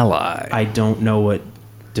an ally? I don't know what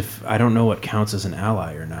I don't know what counts as an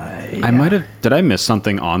ally or not. I might have. Did I miss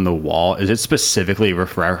something on the wall? Is it specifically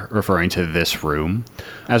referring to this room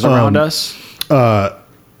as around us? What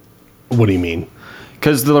do you mean?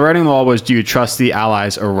 Because the writing on the wall was, "Do you trust the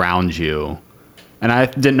allies around you?" And I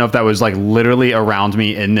didn't know if that was like literally around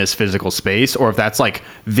me in this physical space, or if that's like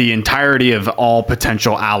the entirety of all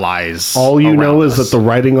potential allies. All you know around is us. that the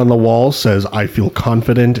writing on the wall says, I feel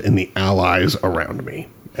confident in the allies around me.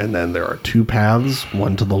 And then there are 2 paths,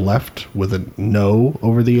 one to the left with a no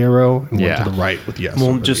over the arrow, and Yeah. one to the right with yes Well,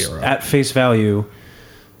 over just the arrow. at face value,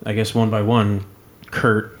 I guess one by one,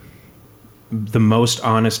 Kurt, the most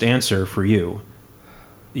honest answer for you,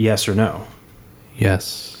 yes or no?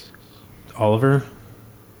 Yes. Oliver?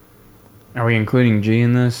 Are we including G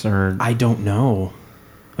in this, or I don't know.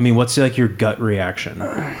 I mean, what's like your gut reaction?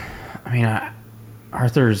 I mean,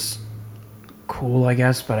 Arthur's cool, I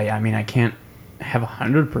guess, but I mean, I can't have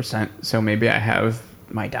 100%. So maybe I have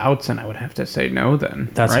my doubts, and I would have to say no. Then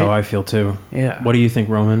That's right? how I feel too. Yeah. What do you think,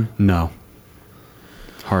 Roman? No.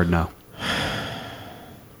 Hard no.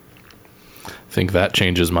 Think that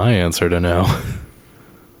changes my answer to no.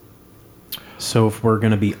 So if we're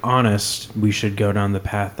going to be honest, we should go down the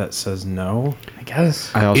path that says no. I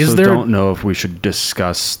guess. I also Is there- don't know if we should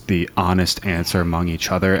discuss the honest answer among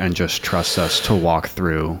each other and just trust us to walk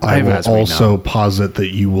through. I will as we also know. posit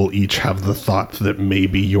that you will each have the thought that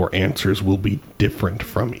maybe your answers will be different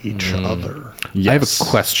from each other. Yes. I have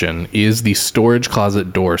a question. Is the storage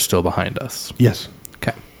closet door still behind us? Yes.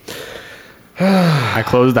 Okay. I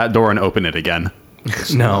closed that door and opened it again.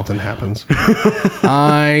 No. Nothing happens.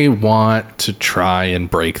 I want to try and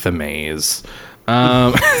break the maze.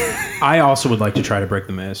 I also would like to try to break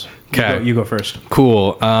the maze. Okay. You go first.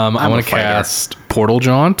 Cool. I a want to fighter. cast Portal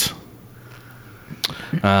Jaunt.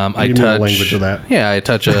 I Give me the touch language of that. Yeah, I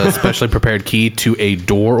touch a specially prepared key to a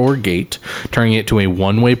door or gate, turning it to a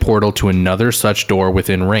one-way portal to another such door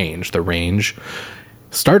within range. The range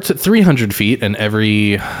starts at 300 feet, and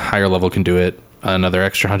every higher level can do it another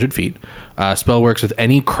extra 100 feet. Spell works with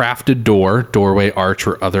any crafted door, doorway, arch,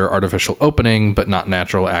 or other artificial opening, but not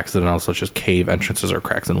natural, accidental, such as cave entrances or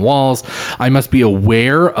cracks in walls. I must be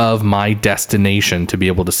aware of my destination to be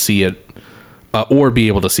able to see it, or be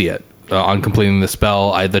able to see it. on completing the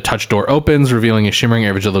spell, the touch door opens, revealing a shimmering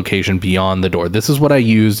average location beyond the door. This is what I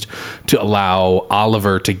used to allow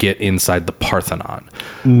Oliver to get inside the Parthenon.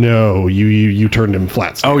 No, you turned him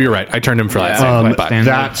flat. Oh, you're right. I turned him flat.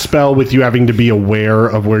 That spell with you having to be aware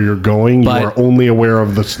of where you're going, But- you are only aware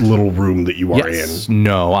of this little room that you are Yes. in.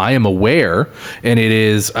 No, I am aware, and it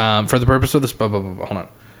is for the purpose of this. Hold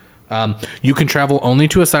on. You can travel only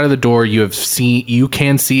to a side of the door you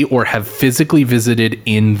can see or have physically visited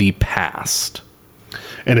in the past.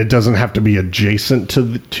 And it doesn't have to be adjacent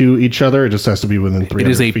to each other. It just has to be within 300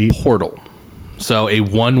 It is a feet. portal. So a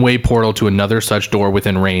one-way portal to another such door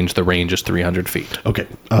within range. The range is 300 feet. Okay.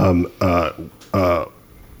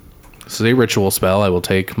 This is a ritual spell. I will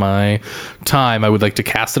take my time. I would like to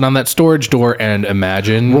cast it on that storage door and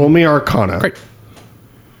imagine. Roll me Arcana. Great.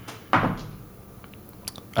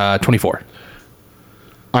 24.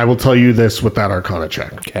 I will tell you this with that Arcana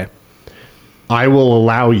check. Okay. I will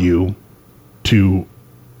allow you to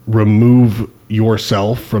remove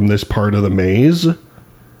yourself from this part of the maze,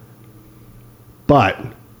 but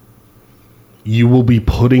you will be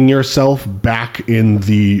putting yourself back in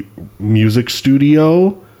the music studio,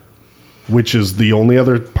 which is the only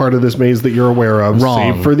other part of this maze that you're aware of.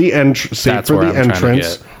 Wrong. Save for the entrance. That's where I'm trying to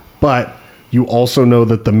entrance. get. But you also know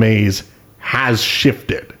that the maze has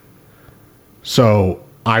shifted. So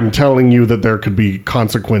I'm telling you that there could be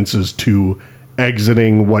consequences to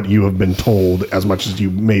exiting what you have been told. As much as you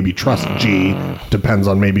maybe trust G, depends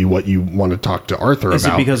on maybe what you want to talk to Arthur Is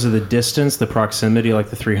about. it because of the distance, the proximity, like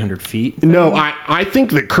the 300 feet? No, I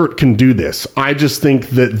think that Kurt can do this. I just think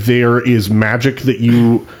that there is magic that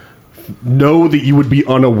you know that you would be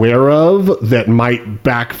unaware of that might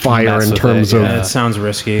backfire Mess in with terms it, of yeah. It sounds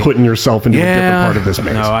risky. putting yourself into a different Yeah. part of this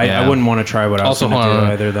maze. No, I wouldn't want to try what I was Also, going to hold do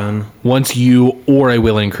on. either then. Once you or a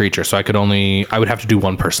willing creature, so I would have to do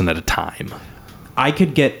one person at a time. I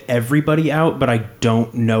could get everybody out, but I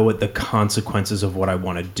don't know what the consequences of what I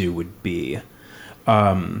want to do would be.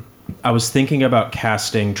 I was thinking about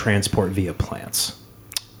casting transport via plants.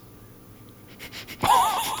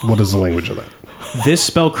 What is the language of that? This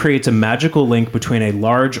spell creates a magical link between a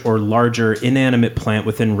large or larger inanimate plant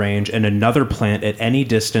within range and another plant at any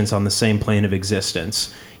distance on the same plane of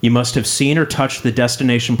existence. You must have seen or touched the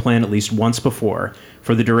destination plant at least once before.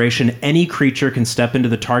 For the duration, any creature can step into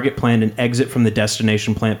the target plant and exit from the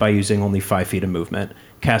destination plant by using only 5 feet of movement.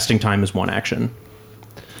 Casting time is 1 action.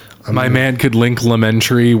 My man could link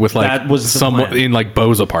Lamentry with That was the someone plan. in like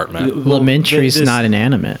Bo's apartment. Lamentry's This- not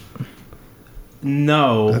inanimate.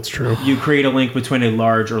 No, That's true. You create a link between a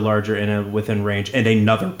large or larger within range and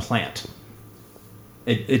another plant.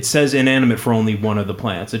 It says inanimate for only one of the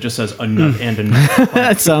plants. It just says another and another. Plant.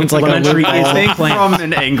 That sounds like a Lamentry loophole. is I a think plant. from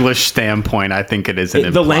an English standpoint, I think it is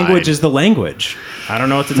an The language implied. is the language. I don't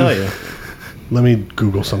know what to tell you. Let me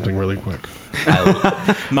Google something really quick.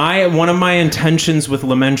 One of my intentions with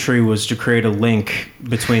Lamentry was to create a link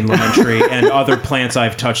between Lamentry and other plants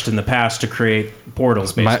I've touched in the past to create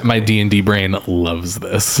portals. Basically, My D&D brain loves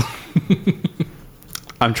this.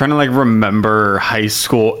 I'm trying to like remember high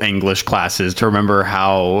school English classes to remember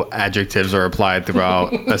how adjectives are applied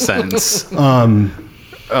throughout a sentence.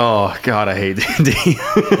 Oh God, I hate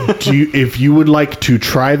D&D. If you would like to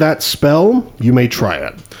try that spell, you may try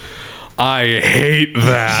it. I hate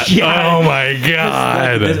that. Oh my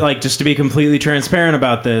god. like just to be completely transparent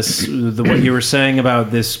about this, what you were saying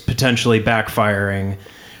about this potentially backfiring.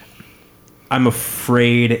 I'm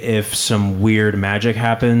afraid if some weird magic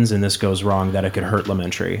happens and this goes wrong, that it could hurt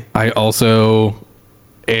Lamentry. I also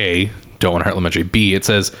don't want to hurt Lamentry. B, it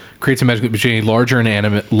says creates a magic between a large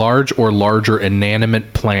or larger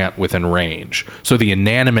inanimate plant within range. So the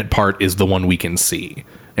inanimate part is the one we can see.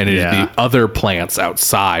 And it is Yeah. the other plants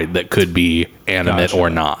outside that could be animate Gotcha. or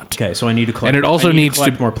not. Okay, so I need to collect. And it also I need needs to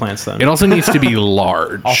collect to- more plants then. It also needs to be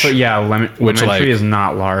large. Also, yeah, Which, Lamentry like, is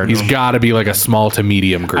not large. He's got to be like a small to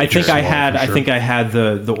medium creature. I think I had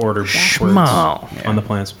the order backwards Small. on the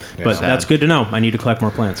plants, but that's good to know. I need to collect more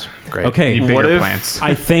plants. Great. Okay, Need bigger What if- plants.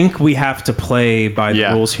 I think we have to play by the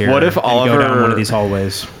Yeah. rules here. What if and go down Oliver- one of these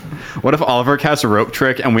hallways? What if Oliver casts a rope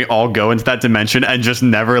trick and we all go into that dimension and just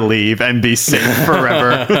never leave and be safe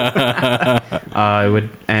forever? It would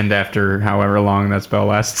end after however long that spell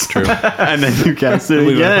lasts. True. And then you cast it We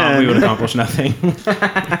would again. accomplish nothing.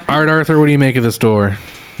 All right, Arthur, what do you make of this door?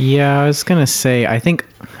 Yeah, I was gonna say, I think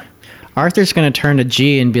Arthur's gonna turn to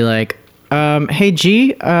G and be like, "Hey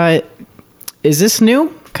G, is this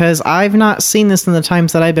new? Because I've not seen this in the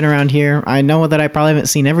times that I've been around here. I know that I probably haven't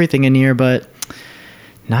seen everything in here, but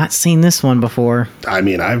not seen this one before." I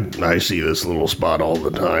mean, I see this little spot all the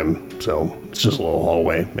time, so it's just a little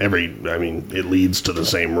hallway. It leads to the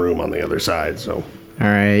same room on the other side, so. All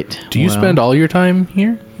right. Do you spend all your time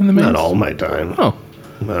here in the maze? Not all my time. Oh,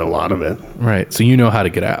 Not a lot of it. right. So you know how to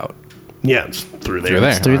get out. Yeah, it's through there. Through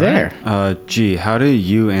there. Through there? Gee, how do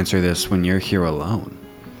you answer this when you're here alone?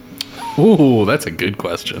 Ooh, that's a good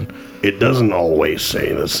question. It doesn't always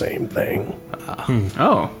say the same thing.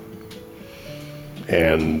 Oh.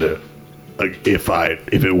 And if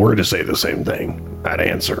it were to say the same thing, I'd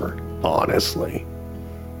answer honestly.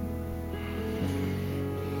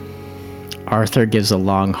 Arthur gives a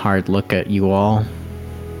long, hard look at you all.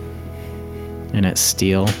 And at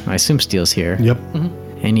Steel. I assume Steel's here. Yep.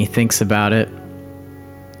 And he thinks about it.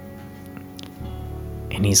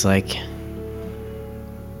 And he's like,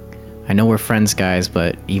 I know we're friends, guys,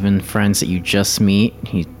 but even friends that you just meet,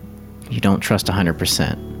 you don't trust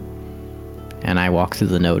 100%. And I walk through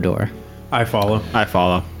the no door. I follow. I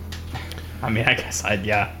follow. I mean, I guess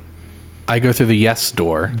yeah. I go through the yes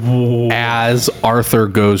door as Arthur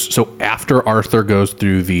goes. So after Arthur goes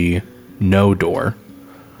through the no door,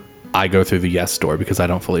 I go through the yes door because I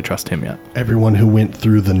don't fully trust him yet. Everyone who went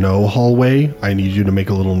through the no hallway, I need you to make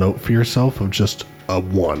a little note for yourself of just a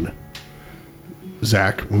 1.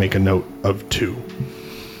 Zach, make a note of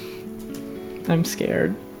 2. I'm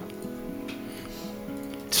scared.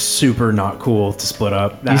 Super not cool to split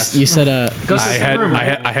up. That's You said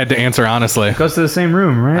I had to answer honestly. Goes to the same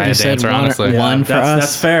room, right? I had to answer honestly. one for us.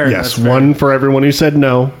 that's fair. Yes, that's fair. 1 for everyone who said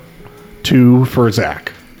no, 2 for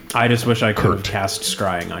Zach. I just wish I could have cast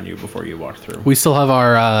scrying on you before you walked through. We still have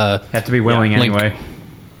our Have to be willing Link. anyway.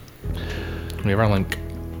 we have our link.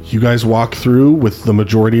 You guys walk through with the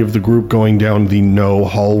majority of the group going down the no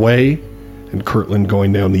hallway and Kirtland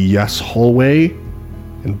going down the yes hallway,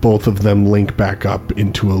 and both of them link back up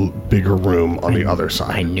into a bigger room on the other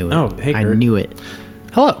side. I knew it. Oh, hey, I Kurt. knew it.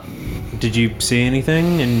 Hello. Did you see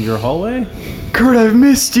anything in your hallway? Kurt, I've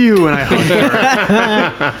missed you. And I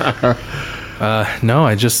hug No,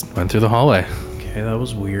 I just went through the hallway. Okay, that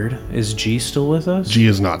was weird. Is G still with us? G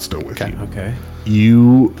is not still with you. Okay.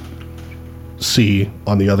 You see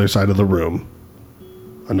on the other side of the room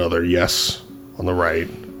another yes on the right,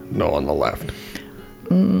 no on the left.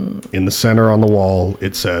 In the center on the wall,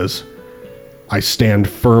 it says, I stand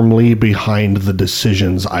firmly behind the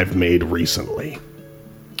decisions I've made recently.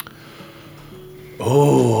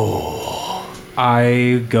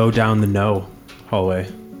 I go down the no hallway.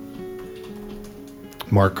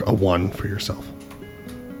 Mark a 1 for yourself.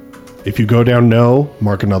 If you go down no,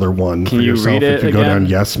 mark another 1 for you yourself. read it If you go again? down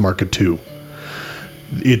yes, mark a 2.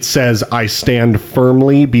 It says, I stand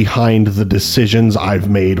firmly behind the decisions I've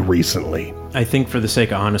made recently. I think for the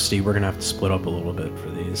sake of honesty, we're going to have to split up a little bit for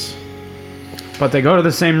these. But they go to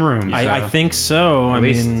the same room. I think so. At I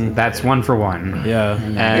least mean, that's 1 for 1. yeah.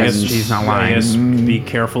 I guess she's not I lying. guess be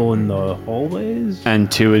careful in the hallways.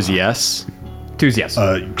 And 2 is yes. 2's yes.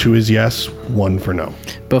 2 is yes, 1 for no.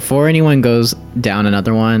 Before anyone goes down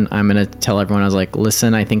another one, I'm going to tell everyone, I was like,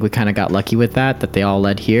 listen, I think we kind of got lucky with that they all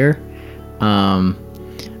led here.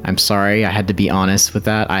 I'm sorry. I had to be honest with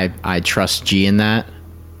that. I trust G in that.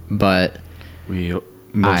 But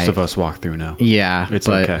Most of us walk through now. yeah, It's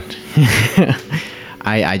but okay.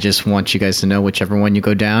 I just want you guys to know whichever one you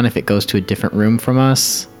go down, if it goes to a different room from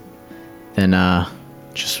us, then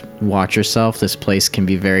just watch yourself. This place can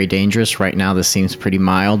be very dangerous. Right now, this seems pretty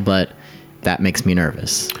mild, but that makes me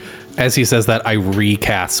nervous. As he says that, I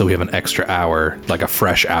recast so we have an extra hour, like a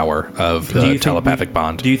fresh hour of Do you the think telepathic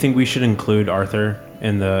bond. Do you think we should include Arthur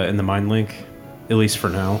in the mind link, at least for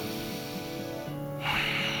now?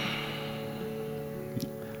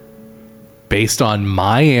 Based on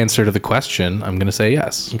my answer to the question, I'm going to say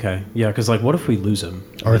yes. Okay. Yeah, because like, what if we lose him?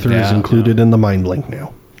 Arthur is Yeah. included in the mind link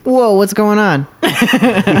now. Whoa, what's going on?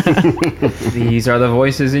 These are the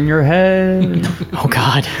voices in your head. Oh,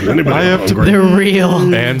 God. I have to. They're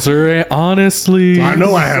real. Answer it honestly. I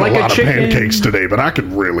know I had Like a a lot of chicken. pancakes today, but I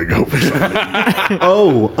could really go for something.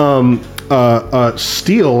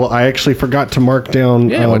 Steel, I actually forgot to mark down.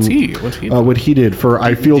 Yeah, what's he? What's he? What he did for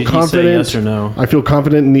I feel did he say confident. yes or no? I feel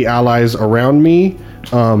confident in the allies around me.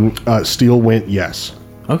 Steel went yes.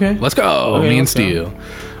 Okay. Let's go. Okay, Me and let's go. Steel.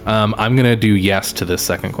 I'm going to do yes to this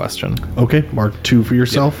second question. Okay, mark 2 for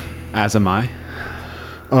yourself. As am I.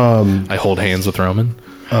 I hold hands with Roman.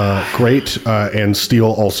 Great. And Steel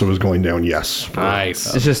also is going down yes.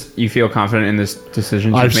 Nice. It's just you feel confident in this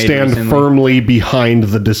decision I you've made stand recently? firmly behind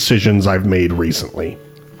the decisions I've made recently.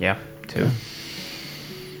 Yeah, 2.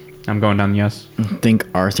 I'm going down yes. I think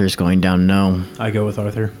Arthur's going down no. I go with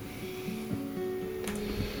Arthur.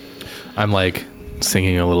 I'm like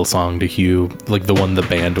singing a little song to Hugh, like the one the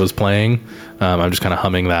band was playing. I'm just kind of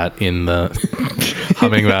humming that in the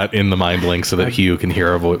mind link so that Hugh can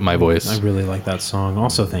hear my voice. I really like that song.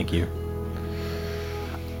 Also, thank you.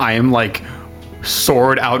 I am like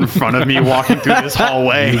sword out in front of me walking through this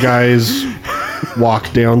hallway. You guys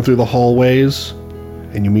walk down through the hallways,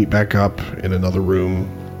 and you meet back up in another room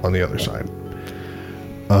on the other side.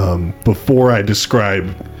 Before I describe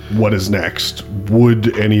what is next,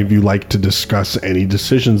 would any of you like to discuss any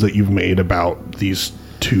decisions that you've made about these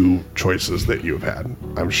two choices that you've had?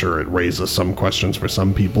 I'm sure it raises some questions for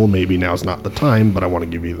some people. Maybe now's not the time, but I want to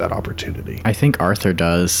give you that opportunity. I think Arthur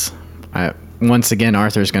does. Once again,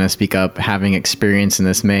 Arthur's going to speak up, having experience in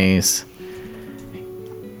this maze.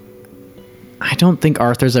 I don't think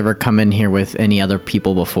Arthur's ever come in here with any other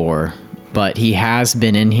people before, but he has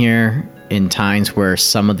been in here in times where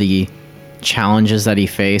some of the challenges that he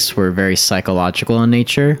faced were very psychological in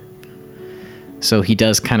nature. So he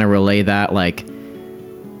does kind of relay that, like,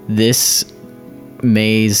 this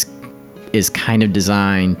maze is kind of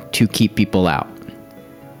designed to keep people out.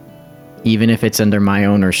 Even if it's under my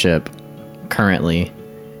ownership currently,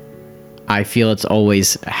 I feel it's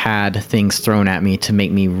always had things thrown at me to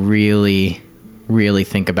make me really, really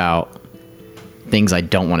think about things I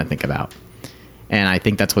don't want to think about. And I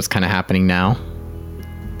think that's what's kind of happening now.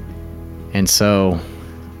 And so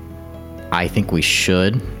I think we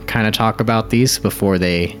should kind of talk about these before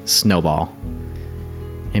they snowball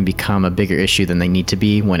and become a bigger issue than they need to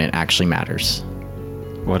be when it actually matters.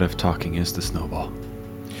 What if talking is the snowball?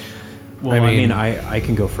 Well, I mean, I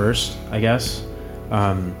can go first, I guess.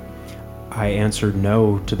 I answered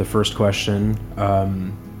no to the first question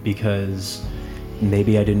because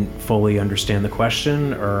maybe I didn't fully understand the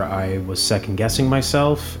question, or I was second guessing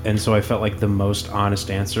myself. And so I felt like the most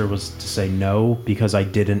honest answer was to say no, because I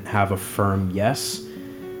didn't have a firm yes.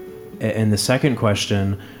 And the second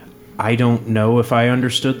question, I don't know if I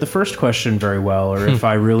understood the first question very well, or if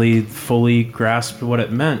I really fully grasped what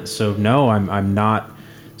it meant. So no, I'm not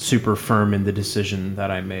super firm in the decision that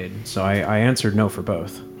I made. So I answered no for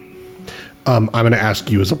both. I'm going to ask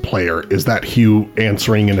you as a player, is that Hugh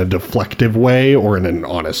answering in a deflective way or in an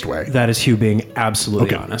honest way? That is Hugh being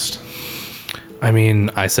absolutely honest. I mean,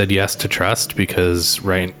 I said yes to trust because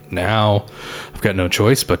right now I've got no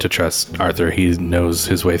choice but to trust Arthur. He knows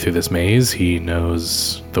his way through this maze. He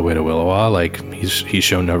knows the way to Willowa. Like, he's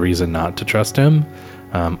shown no reason not to trust him.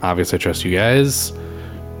 Obviously, I trust you guys.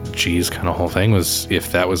 G's kind of whole thing was,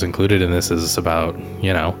 if that was included in this, is about,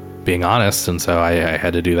 being honest. And so I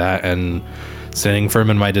had to do that. And standing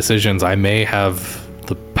firm in my decisions, I may have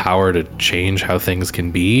the power to change how things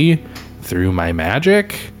can be through my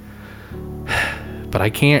magic, but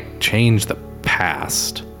I can't change the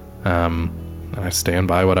past. And I stand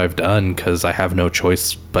by what I've done because I have no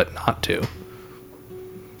choice but not to.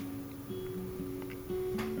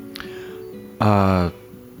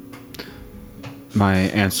 My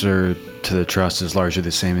answer to the trust is largely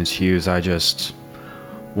the same as Hugh's.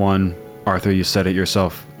 One, Arthur, you said it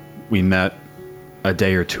yourself. We met a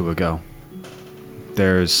day or two ago.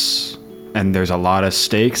 There's a lot of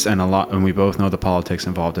stakes and we both know the politics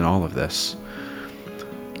involved in all of this.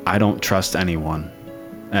 I don't trust anyone,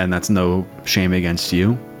 and that's no shame against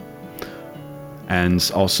you. And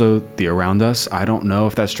also the around us, I don't know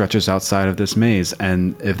if that stretches outside of this maze.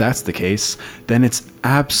 And if that's the case, then it's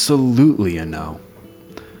absolutely a no.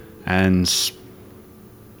 And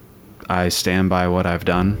I stand by what I've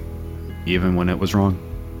done, even when it was wrong.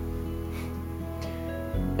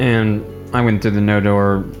 And I went through the no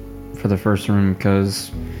door for the first room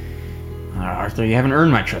because, Arthur, you haven't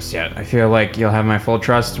earned my trust yet. I feel like you'll have my full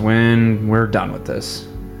trust when we're done with this.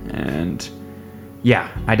 And yeah,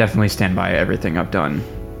 I definitely stand by everything I've done.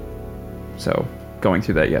 So going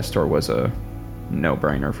through that yes door was a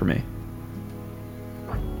no-brainer for me.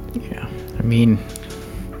 Yeah, I mean,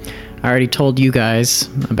 I already told you guys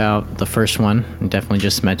about the first one. I definitely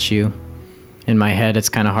just met you. In my head, it's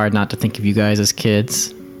kind of hard not to think of you guys as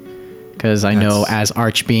kids, because I know as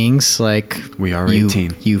arch beings, like, we are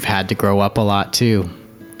 18. You've had to grow up a lot too,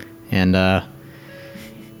 and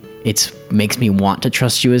it makes me want to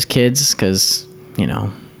trust you as kids, because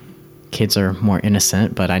kids are more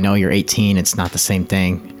innocent. But I know you're 18; it's not the same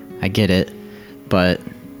thing. I get it, but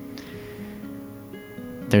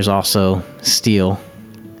there's also Steele.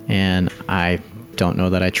 And I don't know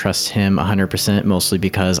that I trust him 100%, mostly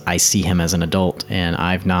because I see him as an adult, and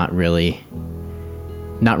I've not really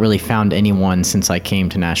found anyone since I came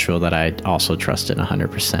to Nashville that I also trusted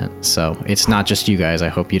 100%. So it's not just you guys. I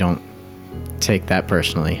hope you don't take that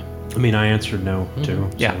personally. I mean, I answered no too.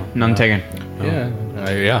 Yeah, none taken. I don't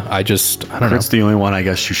know. That's the only one I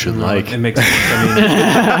guess you should like. It makes sense.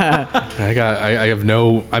 I I have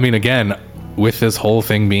no. I mean, again, with this whole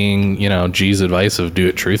thing being, G's advice of do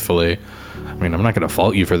it truthfully, I mean, I'm not going to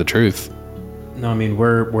fault you for the truth. No, I mean,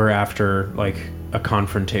 we're after, like, a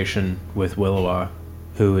confrontation with Willowa,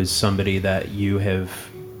 who is somebody that you have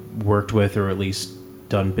worked with or at least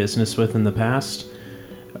done business with in the past.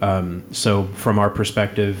 So from our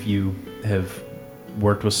perspective, you have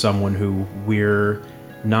worked with someone who we're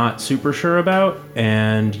not super sure about,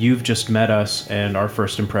 and you've just met us, and our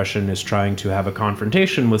first impression is trying to have a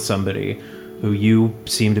confrontation with somebody who you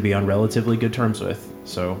seem to be on relatively good terms with.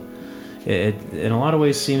 So it in a lot of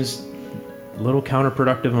ways seems a little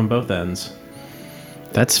counterproductive on both ends.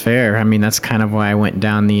 That's fair. I mean, that's kind of why I went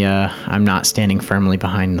down the I'm not standing firmly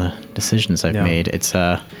behind the decisions I've made. It's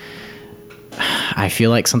I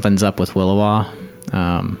feel like something's up with Willowa,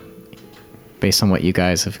 based on what you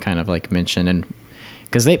guys have kind of like mentioned, and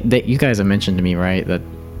because you guys have mentioned to me, right, that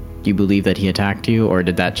you believe that he attacked you, or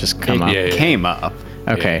did that just come up? Yeah. Came up.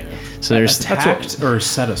 Okay, so there's Attacked or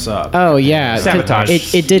set us up. Oh yeah,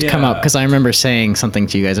 Sabotage. It did come up because I remember saying something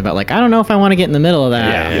to you guys about like I don't know if I want to get in the middle of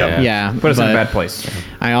that. Yeah. Put us in a but bad place.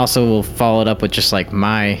 I also will follow it up with just like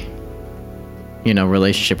my,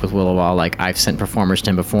 relationship with Willowall. Like I've sent performers to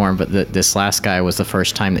him before, but this last guy was the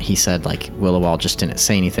first time that he said like Willowall just didn't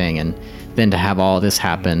say anything, and then to have all this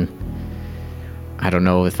happen, I don't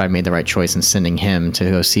know if I made the right choice in sending him to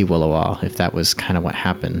go see Willowall. If that was kind of what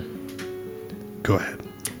happened. Go ahead.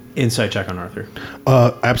 Insight check on Arthur.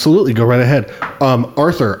 Absolutely, go right ahead.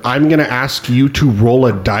 Arthur, I'm going to ask you to roll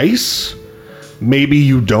a dice. Maybe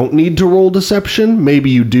you don't need to roll deception. Maybe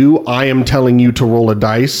you do. I am telling you to roll a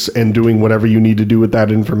dice and doing whatever you need to do with that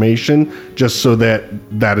information, just so that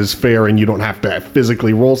that is fair and you don't have to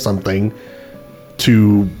physically roll something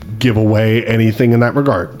to give away anything in that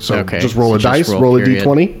regard. So just roll a dice, roll a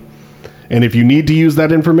d20. And if you need to use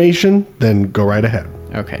that information, then go right ahead.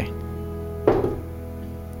 Okay.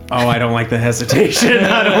 Oh, I don't like the hesitation.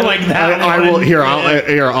 I don't like that. I will.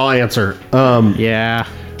 I'll answer. Yeah.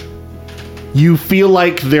 You feel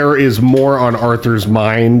like there is more on Arthur's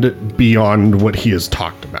mind beyond what he has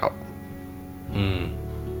talked about.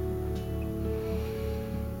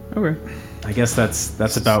 Okay. I guess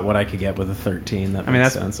that's about what I could get with a 13. That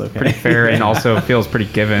makes sense. Okay. Pretty fair and also feels pretty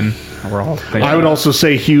given. We're all I would also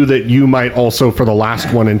say, Hugh, that you might also, for the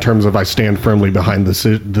last one, in terms of I stand firmly behind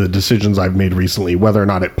the decisions I've made recently, whether or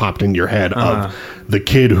not it popped into your head of the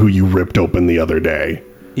kid who you ripped open the other day.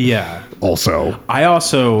 Yeah. Also,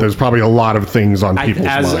 there's probably a lot of things on people's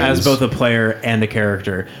minds. As both a player and a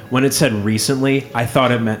character. When it said recently, I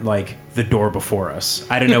thought it meant like the door before us.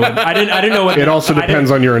 I didn't know. I didn't know what. It also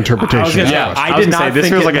depends on your interpretation. I did not think this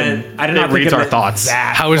feels like I did not think reads our thoughts.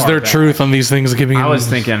 How is there truth on these things? I was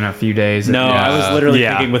thinking a few days. No, I was literally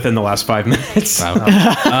thinking within the last 5 minutes. I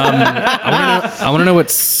want to know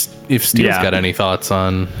if Steele's got any thoughts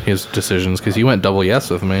on his decisions, because you went double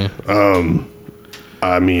yes with me.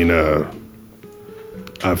 I mean,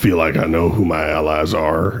 I feel like I know who my allies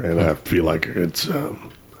are, and I feel like it's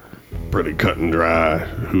pretty cut and dry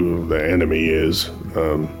who the enemy is.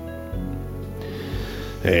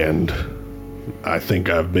 And I think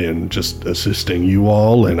I've been just assisting you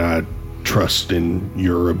all, and I trust in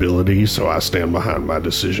your ability, so I stand behind my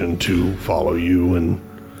decision to follow you and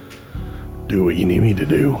do what you need me to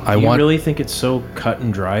do. Do you really think it's so cut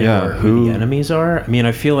and dry who the enemies are? I mean,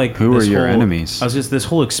 I feel like who are your enemies? This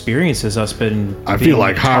whole experience has us been. I feel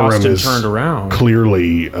like Hiram is turned around.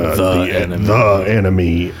 Clearly the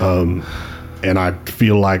enemy, and I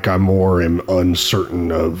feel like I more am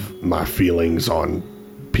uncertain of my feelings on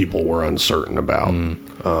people we're uncertain about.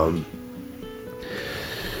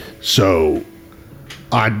 So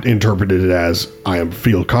I interpreted it as I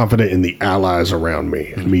feel confident in the allies around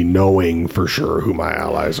me, and me knowing for sure who my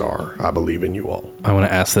allies are. I believe in you all. I want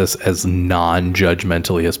to ask this as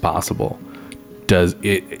non-judgmentally as possible.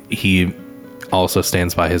 He also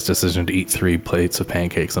stands by his decision to eat 3 plates of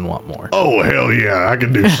pancakes and want more? Oh, hell yeah. I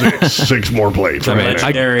can do 6 more plates.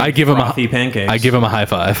 I give him pancakes. I give him a high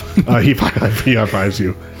five. He high fives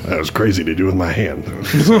you. That was crazy to do with my hand.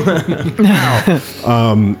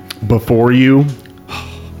 Before you,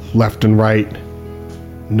 left and right,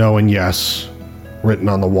 no and yes, written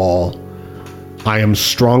on the wall. I am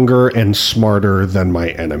stronger and smarter than my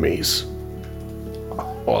enemies.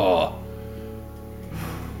 Oh.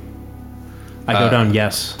 I go down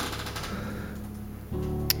yes.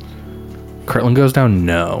 Kirtland goes down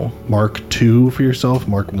no. Mark 2 for yourself,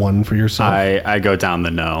 Mark 1 for yourself. I go down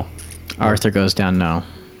the no. Arthur goes down no.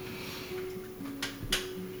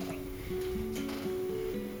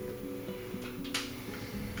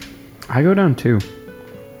 I go down 2.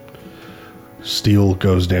 Steele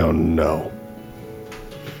goes down no.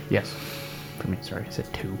 Yes. For me, sorry, I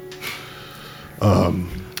said 2.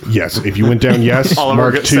 Yes, if you went down yes,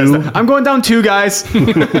 Mark 2. I'm going down 2, guys.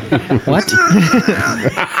 What?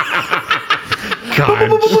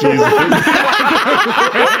 God. Jesus.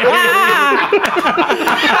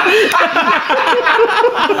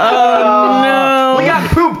 We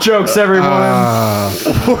got poop jokes, everyone.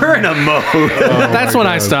 We're in a mode. That's when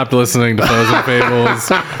I stopped listening to Foes and Fables.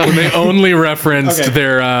 When they only referenced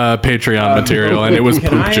their Patreon material, and it was poop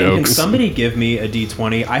Can jokes. somebody give me a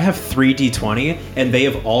D20? I have 3 D20, and they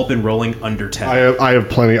have all been rolling under 10. I have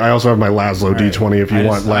plenty. I also have my Laszlo D20 if you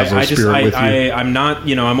want Laszlo Spirit with you. I'm not,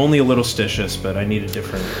 I'm only a little stitious, but I need a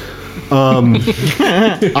different.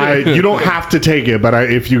 You don't have to take it, but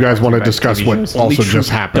if you guys want to discuss what also just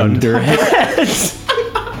happened.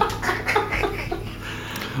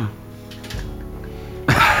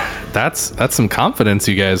 That's some confidence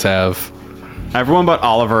you guys have. Everyone but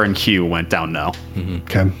Oliver and Hugh went down no.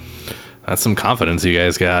 Okay. That's some confidence you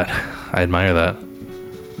guys got. I admire that.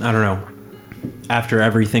 I don't know. After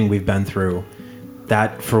everything we've been through,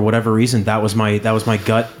 that for whatever reason, that was my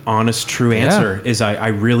gut, honest, true answer. Is I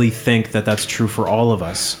really think that that's true for all of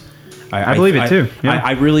us. I believe it too. Yeah.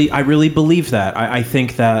 I really believe that. I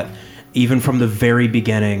think that even from the very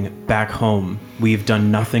beginning back home, we've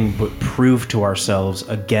done nothing but prove to ourselves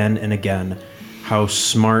again and again how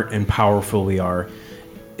smart and powerful we are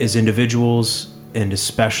as individuals and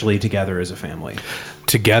especially together as a family.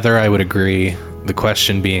 Together, I would agree. The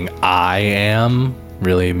question being, I am,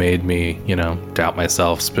 really made me, doubt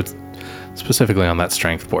myself, specifically on that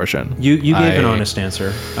strength portion. You gave an honest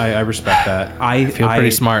answer. I respect that. I feel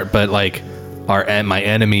pretty smart, but like my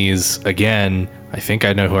enemies, again, I think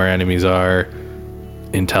I know who our enemies are.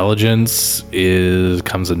 Intelligence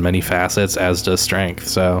comes in many facets, as does strength.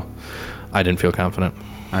 So I didn't feel confident.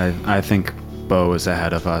 I think Bo is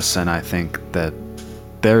ahead of us, and I think that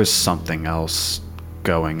there's something else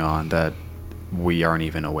going on that we aren't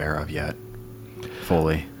even aware of yet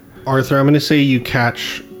fully. Arthur, I'm going to say you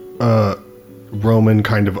catch Roman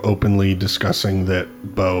kind of openly discussing that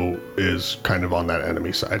Bo is kind of on that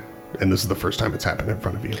enemy side, and this is the first time it's happened in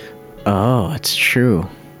front of you. Oh, it's true.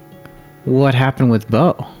 What happened with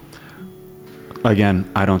Bo?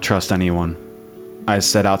 Again, I don't trust anyone. I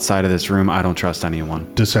said outside of this room, I don't trust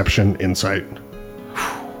anyone. Deception, insight.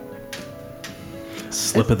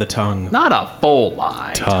 Slip of the tongue. Not a full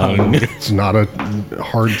lie. It's not a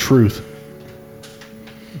hard truth.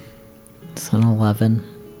 It's an 11.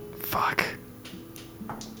 Fuck.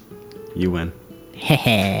 You win.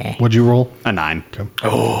 Heh. What'd you roll? A 9.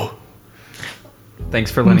 Okay.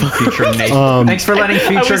 Thanks for letting future Nathan. Thanks for letting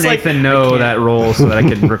future Nathan know that roll so that I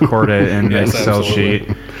can record it in the Excel sheet.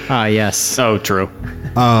 Ah, yes. Oh, true.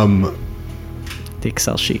 The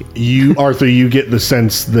Excel sheet. Arthur, you get the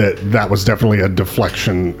sense that was definitely a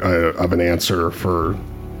deflection of an answer for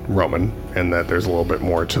Roman, and that there's a little bit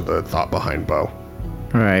more to the thought behind Bo.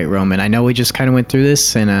 All right, Roman. I know we just kind of went through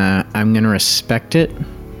this, and I'm going to respect it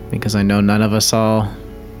because I know none of us all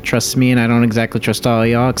trust me, and I don't exactly trust all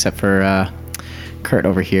y'all except for Kurt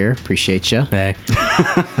over here. Appreciate you. Hey.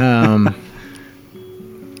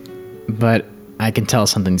 But I can tell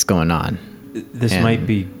something's going on. This might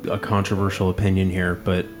be a controversial opinion here,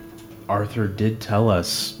 but Arthur did tell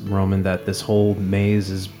us, Roman, that this whole maze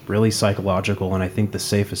is really psychological, and I think the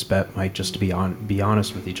safest bet might just be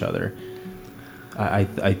honest with each other.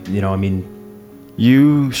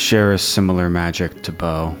 You share a similar magic to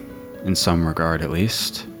Bo, in some regard at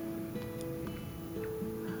least.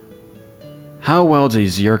 How well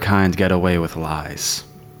does your kind get away with lies?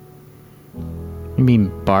 You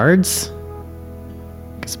mean bards?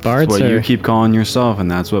 Because bards That's what are... you keep calling yourself,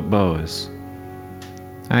 and that's what Bo is.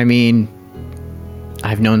 I mean,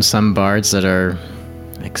 I've known some bards that are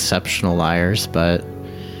exceptional liars, but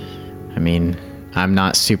I mean, I'm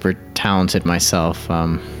not super talented myself.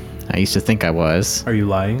 I used to think I was. Are you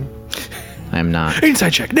lying? I'm not.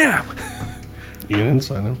 Inside check now. You can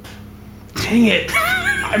inside him. Dang it!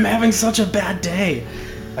 I'm having such a bad day.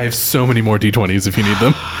 I have so many more D20s if you need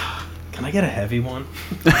them. Can I get a heavy one?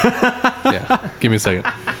 Yeah. Give me a second.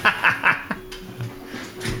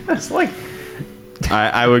 That's like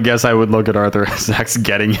I would guess I would look at Arthur as Zach's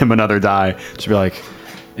getting him another die. To be like,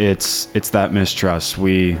 it's that mistrust.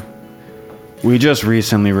 We just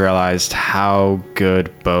recently realized how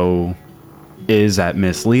good Bo is at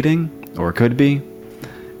misleading, or could be.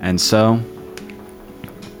 And so,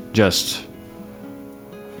 just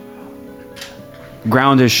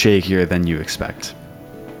ground is shakier than you expect.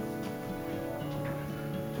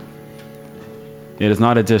 It is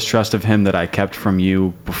not a distrust of him that I kept from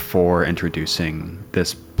you before introducing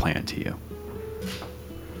this plan to you.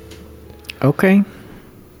 Okay.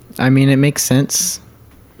 I mean, it makes sense.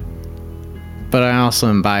 But I also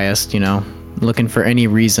am biased, looking for any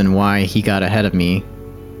reason why he got ahead of me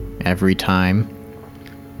every time.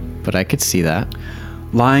 but I could see that.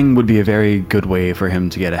 Lying would be a very good way for him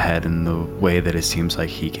to get ahead in the way that it seems like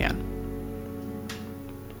he can.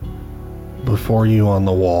 Before you on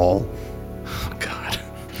the wall, God.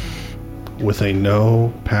 with a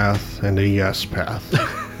no path and a yes path,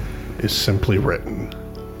 is simply written,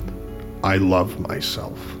 I love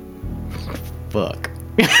myself. Fuck.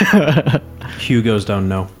 Hugh goes down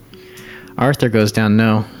no. Arthur goes down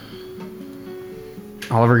no.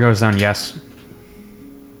 Oliver goes down yes.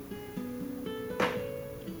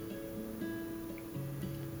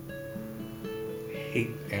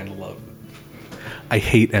 I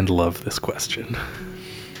hate and love this question.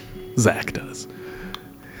 Zach does.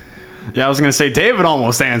 Yeah, I was going to say David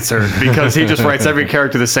almost answered because he just writes every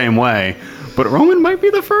character the same way. But Roman might be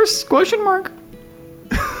the first question mark.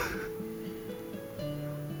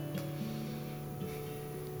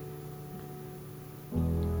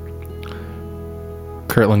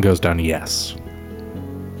 Kirtland goes down yes.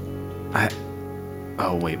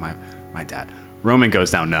 Oh, wait, my dad. Roman goes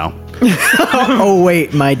down no. Oh,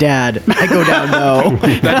 wait, my dad. I go down no.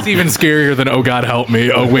 That's even scarier than oh God help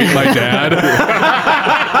me. Oh wait, my dad.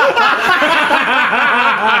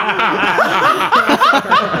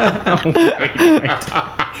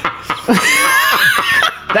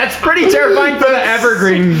 That's pretty terrifying for the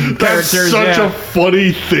evergreen That's characters. such a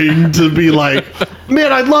funny thing to be like,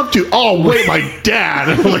 man, I'd love to. Oh, wait, my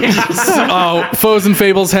dad. Like, Oh, Foes and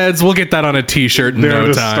Fables heads. We'll get that on a T-shirt in there no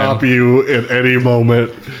to time. stop you at any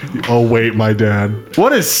moment. Oh, wait, my dad.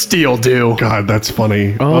 What does Steel do? God, that's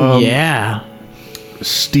funny. Oh, yeah.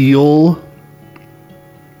 Steel.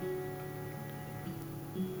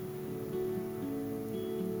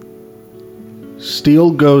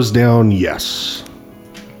 Steel goes down yes.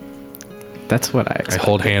 That's what I I expect.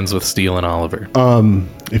 hold hands with Steele and Oliver.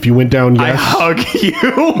 If you went down I yes, hug you.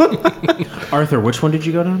 Arthur, which one did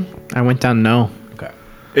you go down? I went down no. Okay.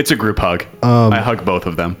 It's a group hug. I hug both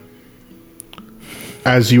of them.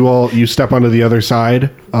 as you step onto the other side,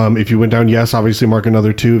 if you went down yes, obviously mark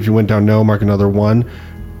another 2. If you went down no, mark another 1.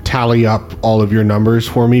 Tally up all of your numbers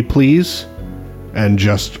for me, please, and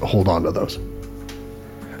just hold on to those.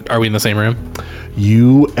 Are we in the same room?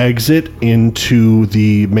 You exit into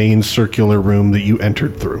the main circular room that you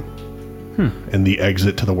entered through, and the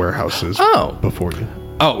exit to the warehouses before you.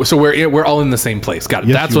 Oh, so we're all in the same place. Got it.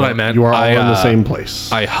 Yes, That's you what are. I meant. You are all in the same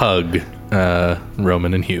place. I hug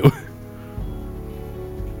Roman and Hugh.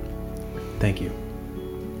 Thank you.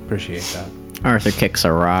 Appreciate that. Arthur kicks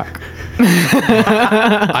a rock.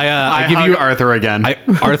 I give hug you Arthur again.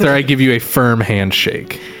 Arthur. I give you a firm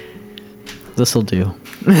handshake. This'll do.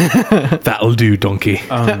 That'll do, donkey.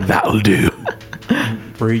 That'll do.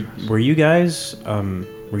 Were you guys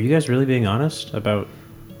really being honest about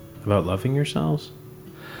loving yourselves?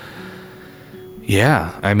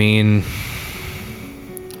 Yeah, I mean,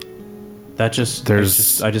 That just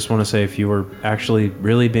There's- I just want to say, if you were actually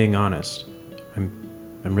really being honest,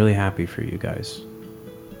 I'm really happy for you guys.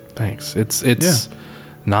 thanks. It's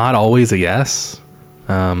not always a yes.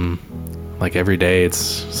 Like every day, it's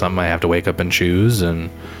something I have to wake up and choose, and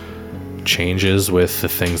changes with the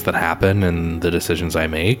things that happen and the decisions I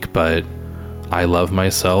make. But I love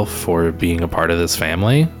myself for being a part of this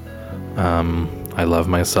family. I love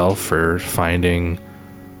myself for finding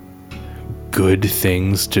good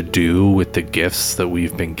things to do with the gifts that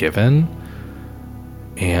we've been given,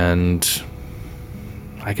 and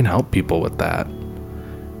I can help people with that.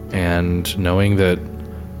 And knowing that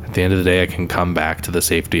at the end of the day I can come back to the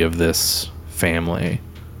safety of this family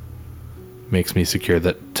makes me secure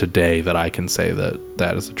that today that I can say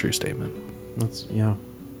that is a true statement. That's, yeah.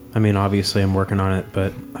 I mean, obviously I'm working on it,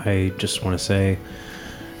 but I just want to say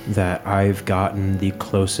that I've gotten the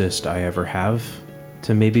closest I ever have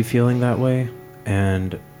to maybe feeling that way,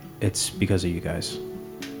 and it's because of you guys.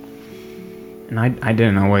 And I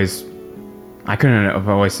couldn't have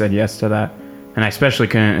always said yes to that. And I especially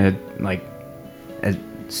couldn't, as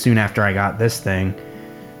soon after I got this thing,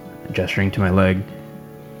 gesturing to my leg.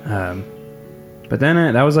 But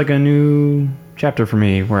then that was like a new chapter for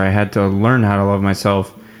me where I had to learn how to love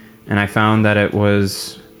myself. And I found that it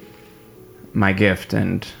was my gift.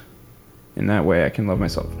 And in that way, I can love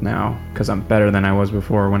myself now because I'm better than I was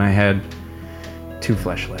before when I had 2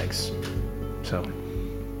 flesh legs. So,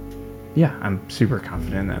 yeah, I'm super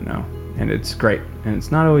confident in that now. And it's great. And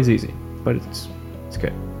it's not always easy, but it's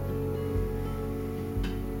good.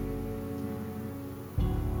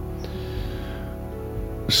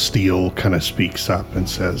 Steele kind of speaks up and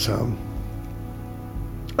says,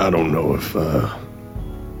 I don't know if I've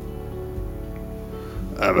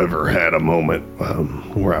ever had a moment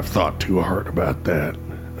where I've thought too hard about that.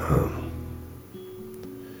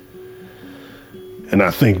 And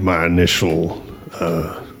I think my initial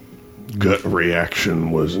gut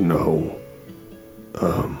reaction was no.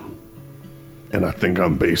 And I think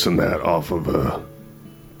I'm basing that off of a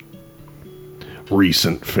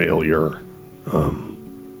recent failure.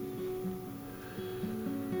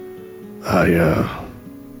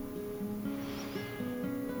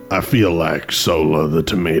 I feel like Sola, the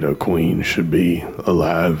Tomato Queen, should be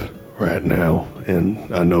alive right now,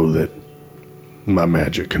 and I know that my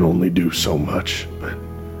magic can only do so much, but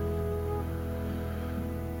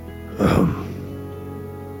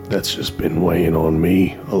that's just been weighing on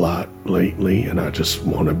me a lot lately, and I just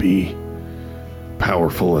want to be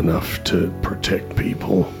powerful enough to protect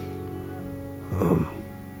people.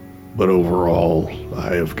 But overall,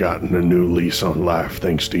 I have gotten a new lease on life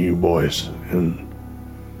thanks to you boys, and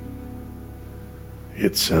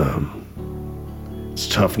it's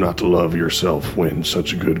tough not to love yourself when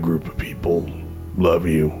such a good group of people love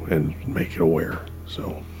you and make it aware.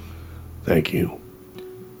 So, thank you.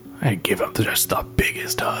 I give up just the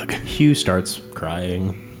biggest hug. Hugh starts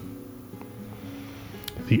crying.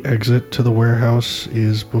 The exit to the warehouse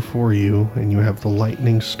is before you, and you have the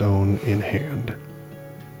lightning stone in hand.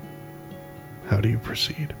 How do you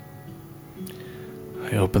proceed?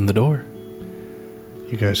 I open the door.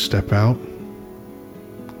 You guys step out.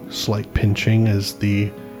 Slight pinching as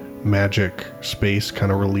the magic space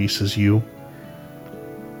kind of releases you.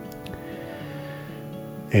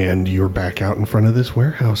 And you're back out in front of this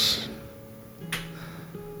warehouse.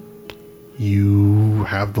 You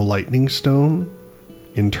have the lightning stone.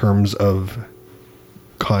 In terms of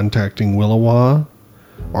contacting Willowa,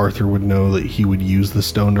 Arthur would know that he would use the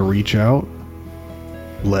stone to reach out.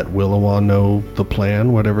 Let Willowa know the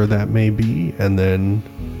plan, whatever that may be, and then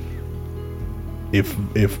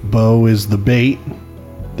if Bo is the bait,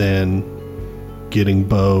 then getting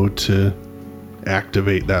Bo to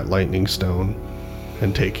activate that lightning stone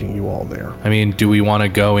and taking you all there. I mean, do we want to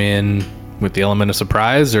go in with the element of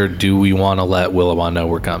surprise, or do we want to let Willowa know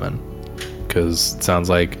we're coming? Because it sounds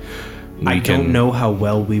like I don't know how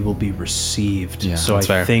well we will be received. Yeah, so I that's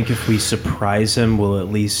fair. think if we surprise him, we'll at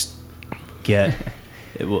least get...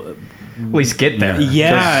 It will, At least get there.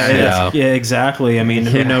 yeah, exactly. I mean,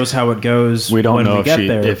 who knows how it goes We don't when know we get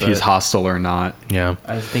there. if he's but hostile or not. Yeah.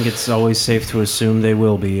 I think it's always safe to assume they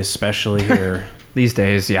will be, especially here. These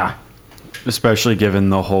days, yeah. Especially given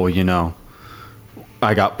the whole,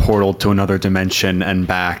 I got portaled to another dimension and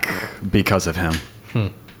back because of him.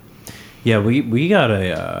 Yeah, we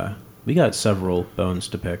got several bones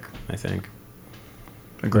to pick, I think.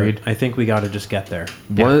 Agreed. But I think we got to just get there.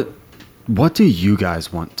 What do you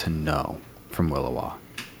guys want to know from Willowa?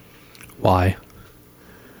 Why?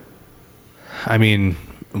 I mean,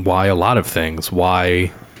 why a lot of things?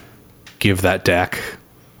 Why give that deck?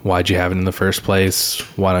 Why'd you have it in the first place?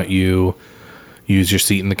 Why don't you use your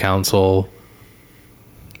seat in the council?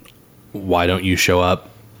 Why don't you show up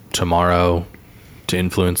tomorrow to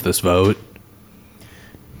influence this vote?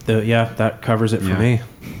 That covers it for me.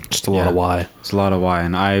 Just a lot of why. It's a lot of why,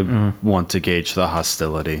 and I want to gauge the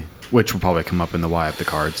hostility, which will probably come up in the why of the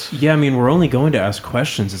cards. Yeah, I mean, we're only going to ask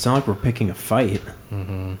questions. It's not like we're picking a fight.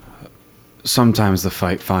 Sometimes the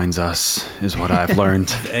fight finds us, is what I've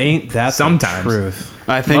learned. Ain't that Sometimes. the truth?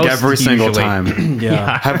 I think Most every single usually. time.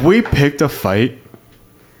 Yeah. Have we picked a fight?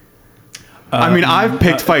 I mean, I've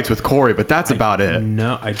picked fights with Corey, but that's about it.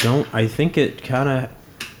 No, I don't. I think it kind of...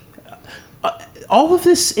 all of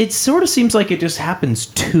this, it sort of seems like it just happens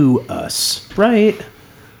to us, right?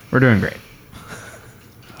 We're doing great.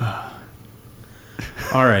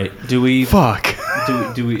 All right. Do we... Fuck.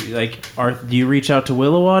 Do we like? Do you reach out to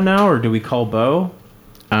Willowa now, or do we call Bo?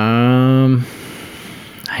 I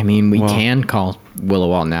mean, we can call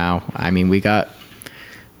Willowa now. I mean, we got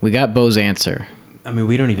Bo's answer. I mean,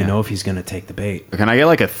 we don't even know if he's going to take the bait. Can I get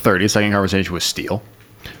like a 30-second conversation with Steele?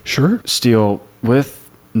 Sure. Steele, with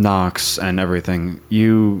Nox and everything,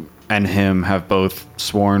 you and him have both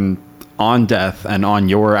sworn on death and on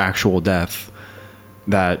your actual death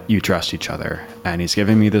that you trust each other. And he's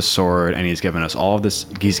given me this sword, and he's given us all of this.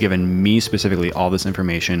 He's given me specifically all this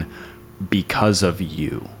information because of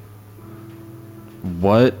you.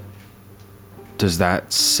 What does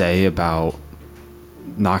that say about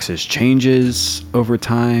Nox's changes over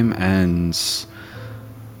time, and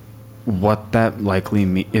what that likely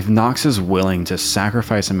means? If Nox is willing to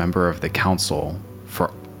sacrifice a member of the council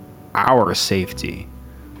for our safety,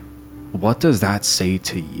 what does that say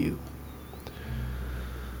to you?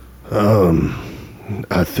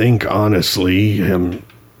 I think honestly,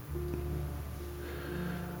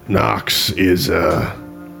 Nox is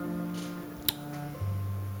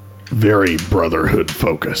very brotherhood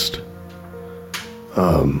focused.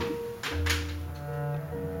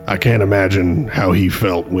 I can't imagine how he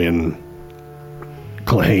felt when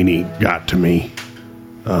Clehaney got to me,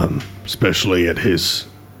 especially at his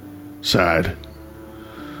side.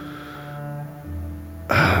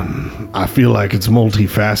 I feel like it's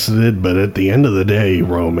multifaceted, but at the end of the day,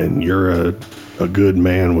 Roman, you're a good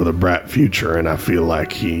man with a bright future, and I feel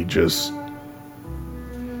like he just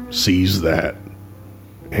sees that,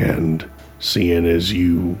 and seeing as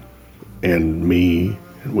you and me,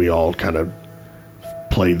 and we all kind of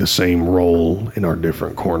play the same role in our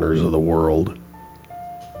different corners of the world,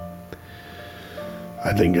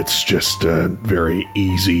 I think it's just a very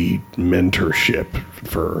easy mentorship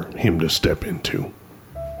for him to step into.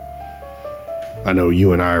 I know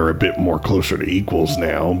you and I are a bit more closer to equals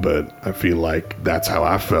now, but I feel like that's how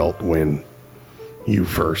I felt when you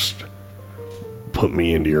first put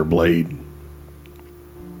me into your blade.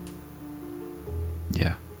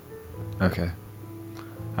 Yeah. Okay.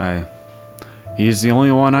 He's the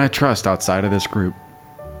only one I trust outside of this group.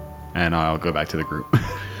 And I'll go back to the group.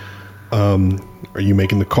 Are you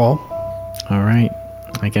making the call? All right.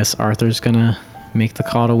 I guess Arthur's gonna make the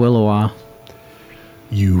call to Willowa.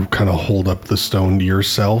 You kind of hold up the stone to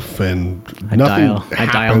yourself, and I nothing dial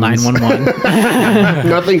happens.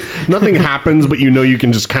 911. nothing happens, but you know you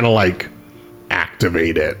can just kind of like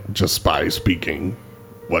activate it just by speaking.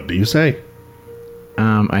 What do you say?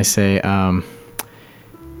 I say,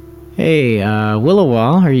 hey,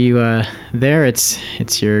 Willowa, are you there?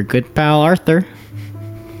 It's your good pal Arthur.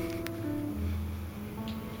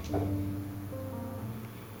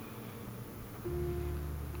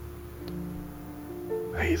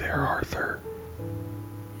 Hey there, Arthur.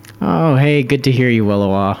 Oh, hey, good to hear you,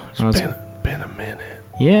 Willowa. It's been a minute.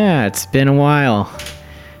 Yeah, it's been a while.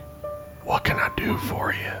 What can I do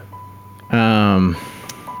for you?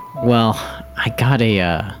 Well, I got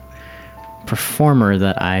a performer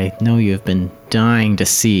that I know you have been dying to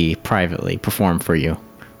see privately perform for you.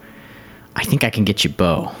 I think I can get you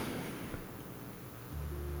Bo.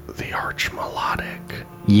 The Arch Melodic.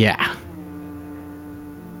 Yeah.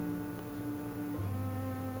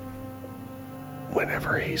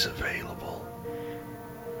 Whenever he's available.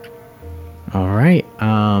 All right.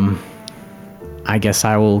 I guess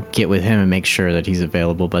I will get with him and make sure that he's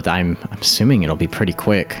available, but I'm assuming it'll be pretty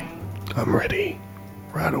quick. I'm ready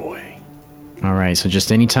right away. All right, so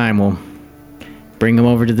just any time we'll bring him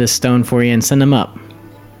over to this stone for you and send him up.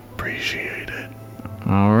 Appreciate it.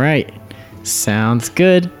 All right. Sounds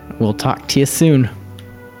good. We'll talk to you soon.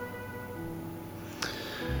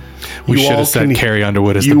 We You should all have said can- Carrie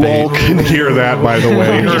Underwood as the You bait. all can hear that, by the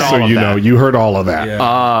way, just so you know. You heard all of that.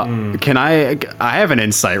 Can I have an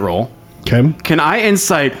insight roll. Okay. Can I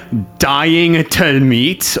insight dying to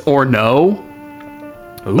meet or no?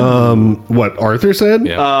 What Arthur said?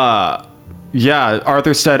 Yeah. Yeah,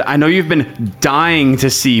 Arthur said, I know you've been dying to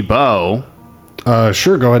see Bo.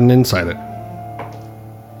 Sure, go ahead and insight it.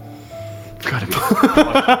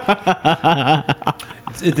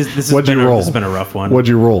 This has What'd been you roll? This has been a rough one. What'd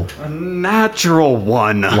you roll? Natural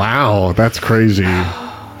one. Wow, that's crazy.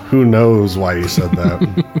 Who knows why you said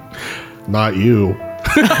that? Not you. Roman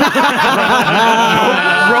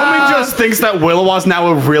just thinks that Willowa's now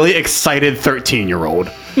a really excited 13-year-old.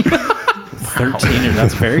 13,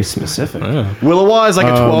 that's very specific. Willowa is like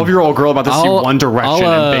a 12-year-old girl about to see I'll- One Direction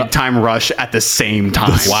I'll, and Big Time Rush at the same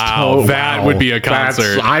time. Wow, that would be a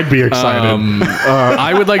concert. I'd be excited.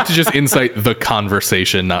 I would like to just incite the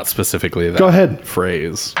conversation, not specifically that Go ahead.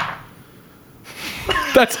 phrase.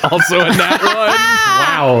 That's also a nat one.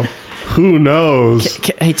 Wow. Who knows?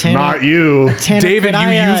 Hey, Tanner. Not you. Tanner, David, could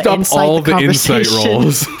I, you used up incite all the insight conversation?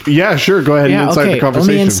 rolls. Yeah, sure. Go ahead and Yeah, insight okay. the conversation.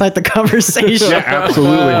 Let me incite the conversation. Yeah,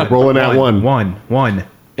 absolutely. Rolling at one. One.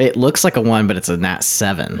 It looks like a 1, but it's a nat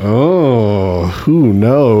 7. Oh, who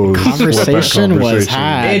knows? what that Conversation was conversation-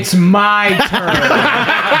 had. It's my turn.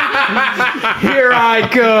 Here I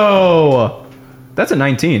go. That's a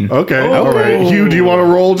 19. Okay, all right. Hugh, do you want to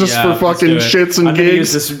roll just Yeah, for let's fucking do it. shits and I'm gonna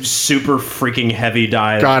use gigs? this super freaking heavy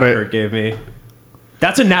die Got that it. Kurt gave me.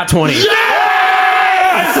 That's a nat 20.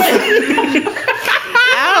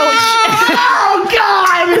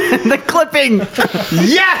 The clipping.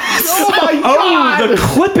 Yes! Oh, the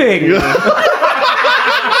clipping.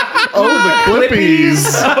 Oh, the Clippies.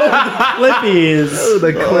 Clippies.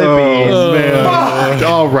 The clippies. Oh, man.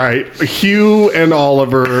 All right. Hugh and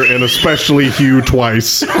Oliver, and especially Hugh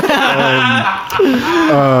twice. Let's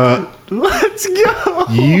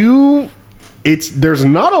go! There's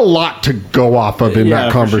not a lot to go off of in Yeah, that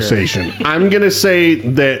for conversation. I'm going to say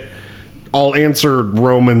that I'll answer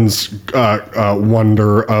Roman's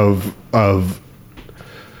wonder of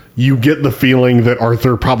You get the feeling that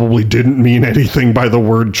Arthur probably didn't mean anything by the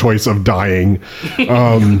word choice of dying. It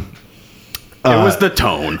was the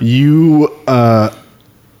tone. You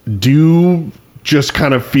do just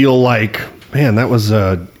kind of feel like, man, that was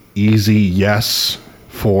a easy yes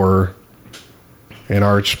for an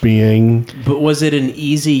archbeing. But was it an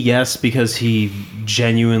easy yes because he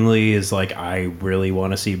genuinely is like, I really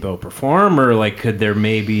want to see Bo perform, or like could there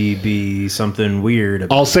maybe be something weird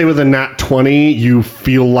about I'll say with a nat 20, you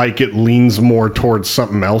feel like it leans more towards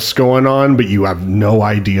something else going on, but you have no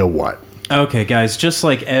idea what. Okay, guys, just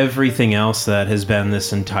like everything else that has been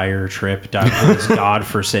this entire trip down to this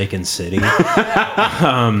godforsaken city,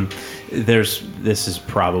 this is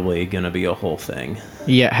probably going to be a whole thing.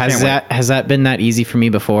 Yeah, has that been that easy for me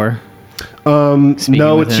before? No, with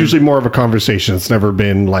it's him? usually more of a conversation. It's never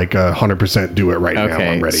been like 100% do it right now.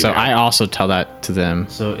 Okay, I'm ready. so now. I also tell that to them.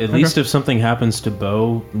 So at least if something happens to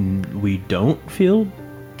Bo, we don't feel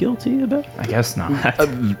guilty about it? I guess not.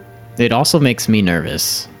 It also makes me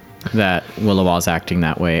nervous that Willowall's acting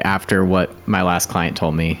that way after what my last client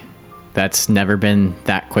told me. That's never been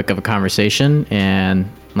that quick of a conversation, and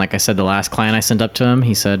like I said, the last client I sent up to him,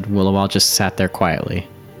 he said Willowall just sat there quietly.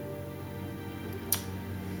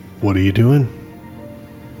 What are you doing?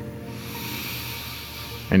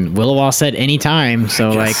 And Willowall said anytime,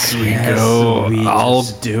 so like Go. I'll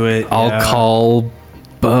do it. I'll call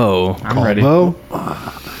Bo. I'm Call ready. Bo?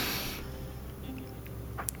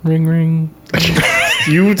 Ring ring.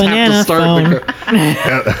 You have Banana to start phone.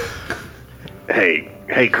 the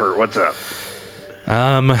Hey, Kurt, what's up?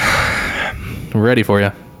 Ready for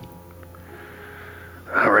you.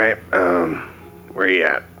 All right. Where you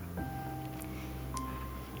at?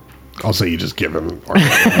 I'll say you just give him.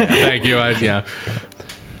 Thank you. Yeah.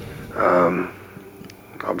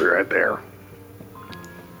 I'll be right there.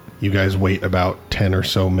 You guys wait about 10 or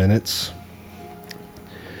so minutes.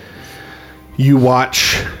 You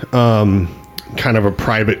watch kind of a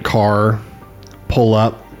private car pull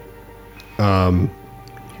up,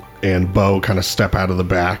 and Bo kind of step out of the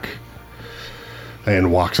back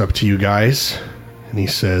and walks up to you guys, and he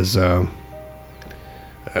says,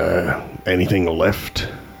 anything left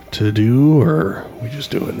to do, or are we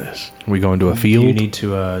just doing this? We going to a Do field? you need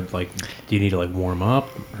to warm up,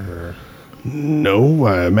 or No,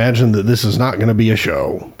 I imagine that this is not going to be a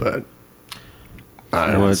show, but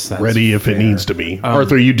I'm That's ready if it fair. needs to be.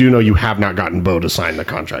 Arthur, you do know you have not gotten Bo to sign the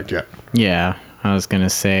contract yet. yeah, I was gonna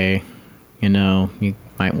say, you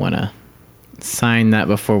might want to sign that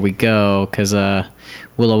before we go, because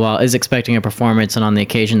Willowall is expecting a performance, and on the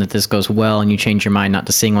occasion that this goes well and you change your mind not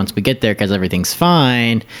to sing once we get there because everything's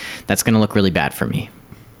fine, that's gonna look really bad for me.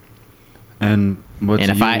 And what?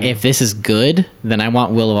 And if this is good, then I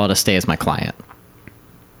want Willowall to stay as my client.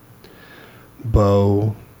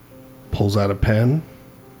 Bo pulls out a pen,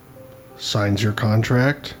 signs your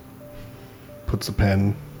contract, puts the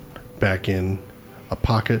pen back in a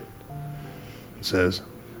pocket, and says,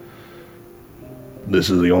 "This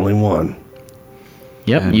is the only one."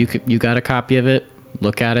 Yep, And- you got a copy of it.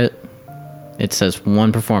 Look at it. It says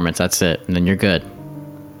one performance. That's it, and then you're good.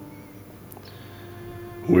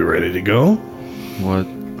 We ready to go?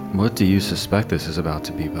 What do you suspect this is about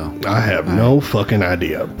to be, Bo? I have no fucking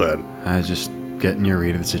idea, but I just getting your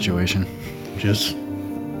read of the situation. just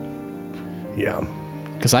yeah.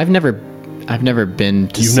 Because I've never been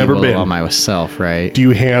to You've see never Willowall been. myself, right? Do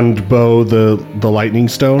you hand Bo the lightning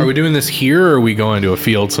stone? Are we doing this here, or are we going to a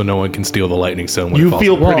field so no one can steal the lightning stone? When it You falls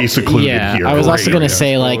feel down? pretty secluded yeah, here. I was right? also gonna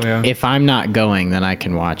say like, yeah. if I'm not going, then I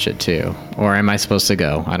can watch it too, or am I supposed to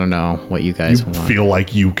go? I don't know what you guys You want. feel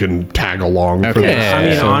like you can tag along for Okay. this. Yeah. I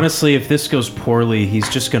mean, So- honestly, if this goes poorly, he's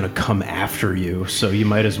just gonna come after you. So you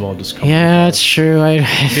might as well just come. Yeah, it's true. weird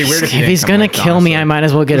If if you he's didn't come gonna with, kill me, honestly. I might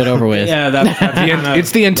as well get it over with. Yeah, that's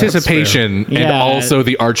It's the anticipation and Yeah. also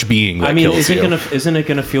the arch being that I mean, kills you. isn't it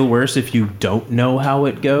gonna feel worse if you don't know how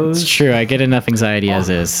it It's goes? true. I get enough anxiety as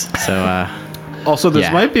is. So, Also, this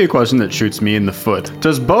Yeah. might be a question that shoots me in the foot.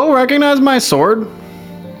 Does Bo recognize my sword?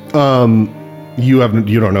 You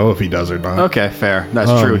don't know if he does or not. Okay, fair. That's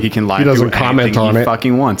true. He can lie. he doesn't through comment anything on he it.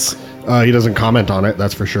 Fucking wants. He doesn't comment on it,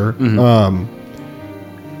 that's for sure. Mm-hmm.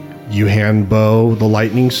 You hand Bo the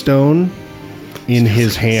lightning stone. In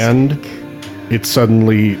his hand, it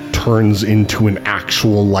suddenly turns into an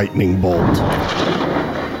actual lightning bolt.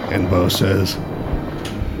 And Bo says,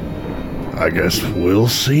 I guess we'll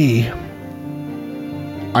see.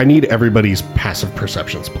 I need everybody's passive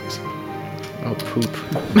perceptions, please. oh poop.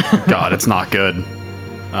 God, it's not good.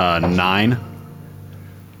 9.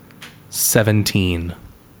 17.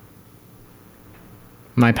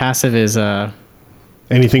 My passive is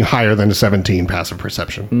Anything higher than a 17 passive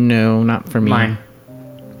perception. no, not for me. Mine.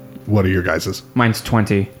 What are your guys's? Mine's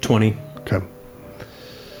 20. 20. Okay.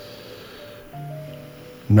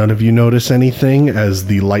 None of you notice anything as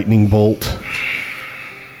the lightning bolt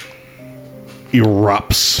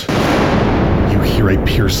erupts. You hear a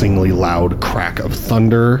piercingly loud crack of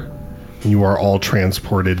thunder. You are all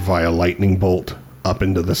transported via lightning bolt up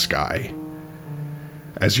into the sky.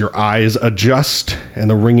 As your eyes adjust and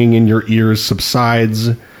the ringing in your ears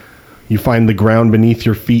subsides, you find the ground beneath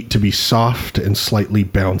your feet to be soft and slightly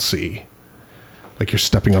bouncy, like you're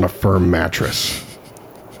stepping on a firm mattress.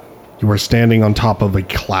 You are standing on top of a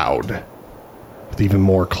cloud, with even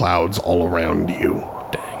more clouds all around you.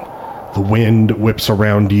 The wind whips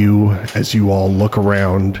around you as you all look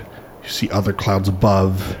around. You see other clouds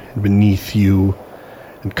above and beneath you,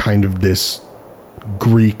 and kind of this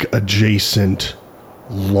Greek-adjacent,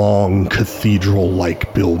 long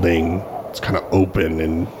cathedral-like building. It's kind of open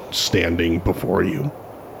and standing before you.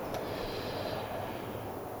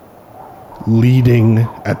 Leading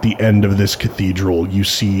at the end of this cathedral, you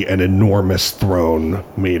see an enormous throne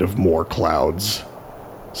made of more clouds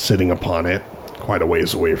sitting upon it, quite a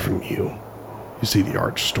ways away from you. You see the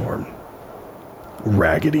Archstorm.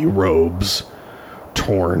 Raggedy robes,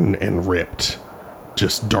 torn and ripped,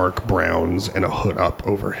 just dark browns and a hood up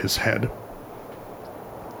over his head.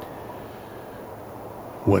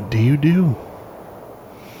 What do you do?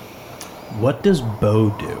 What does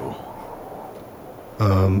Bo do?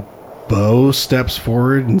 Bo steps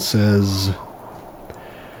forward and says,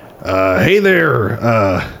 hey there,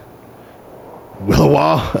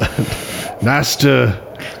 Willowa. Nice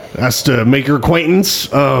to make your acquaintance.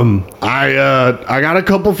 I got a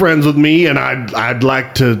couple friends with me, and I'd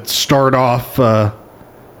like to start off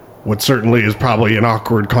what certainly is probably an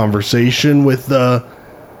awkward conversation with a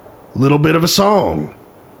little bit of a song.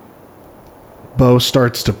 Bo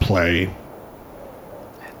starts to play.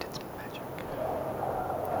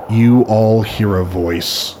 You all hear a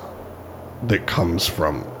voice that comes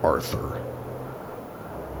from Arthur.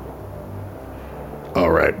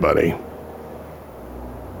 All right, buddy.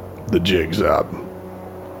 The jig's up.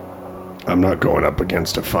 I'm not going up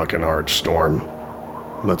against a fucking Archstorm.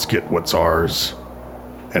 Let's get what's ours,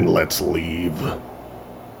 and let's leave.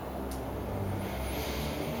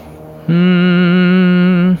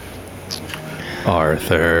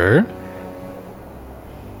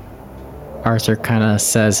 Arthur kind of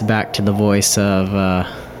says back to the voice of, I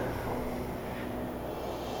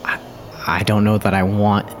don't know that I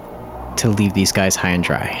want to leave these guys high and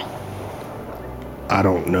dry. I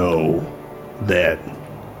don't know that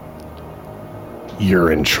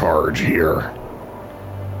you're in charge here.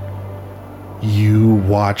 You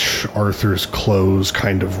watch Arthur's clothes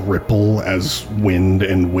kind of ripple as wind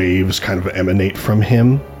and waves kind of emanate from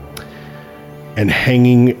him. And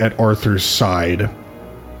hanging at Arthur's side,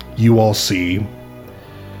 you all see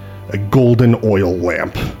a golden oil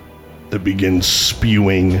lamp that begins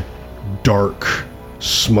spewing dark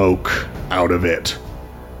smoke out of it,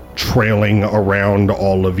 trailing around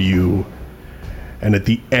all of you. And at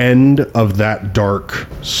the end of that dark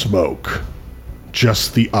smoke,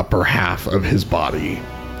 just the upper half of his body,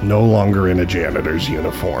 no longer in a janitor's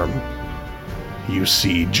uniform, you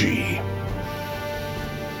see G.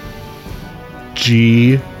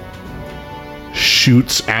 G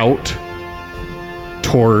shoots out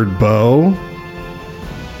toward Bo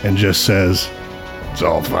and just says, "It's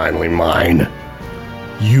all finally mine."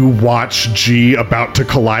 You watch G about to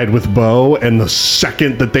collide with Bo, and the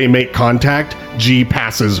second that they make contact, G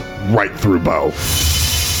passes right through Bo.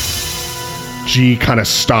 G kind of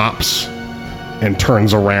stops and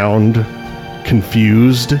turns around,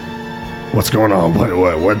 confused. What's going on?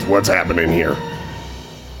 What's happening here?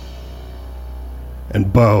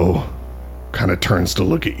 And Bo kind of turns to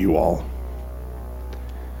look at you all.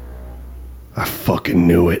 I fucking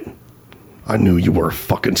knew it. I knew you were a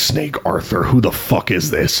fucking snake, Arthur. Who the fuck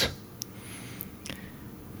is this?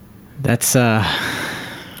 That's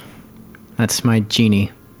my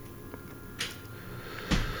genie.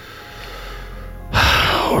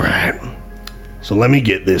 All right. So let me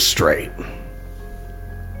get this straight.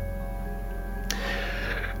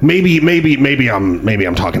 Maybe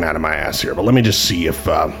I'm talking out of my ass here, but let me just see if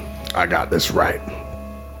I got this right.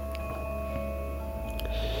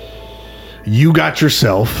 You got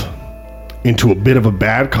yourself into a bit of a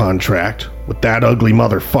bad contract with that ugly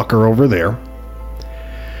motherfucker over there,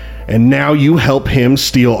 and now you help him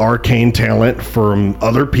steal arcane talent from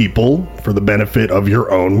other people for the benefit of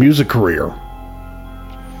your own music career.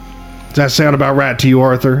 Does that sound about right to you,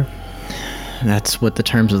 Arthur? That's what the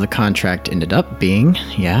terms of the contract ended up being,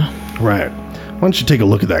 yeah. Right. Why don't you take a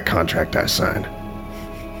look at that contract I signed?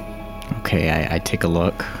 Okay, I take a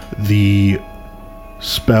look. The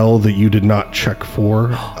spell that you did not check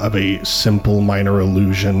for of a simple minor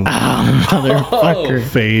illusion Motherfucker.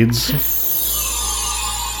 fades.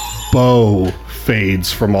 Bo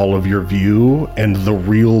fades from all of your view, and the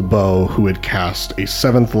real Bo, who had cast a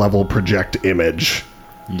 7th level project image,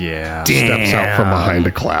 Yeah. steps out from behind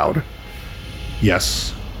a cloud.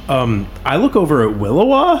 Yes. I look over at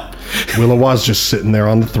Willowa. Willowa's just sitting there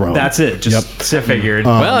on the throne. That's it. Just I figured.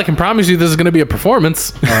 Well, I can promise you this is going to be a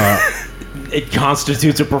performance. it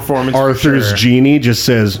constitutes a performance. for Arthur's sure. genie just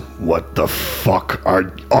says, "What the fuck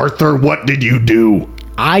are Arthur? What did you do?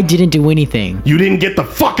 I didn't do anything. You didn't get the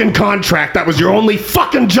fucking contract. That was your only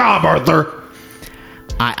fucking job, Arthur."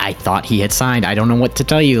 I thought he had signed. I don't know what to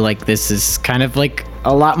tell you. Like, this is kind of like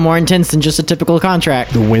a lot more intense than just a typical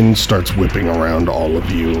contract. The wind starts whipping around all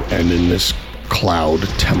of you, and in this cloud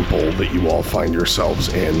temple that you all find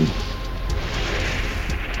yourselves in,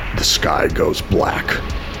 the sky goes black.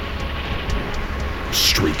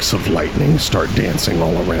 Streaks of lightning start dancing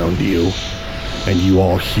all around you, and you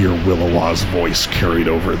all hear Willowa's voice carried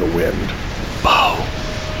over the wind. Bo,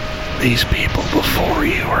 these people before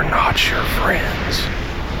you are not your friends.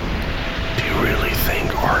 Do you really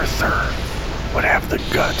think Arthur would have the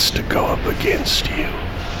guts to go up against you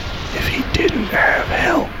if he didn't have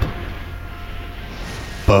help?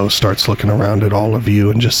 Bo starts looking around at all of you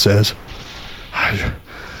and just says,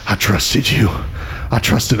 I trusted you. I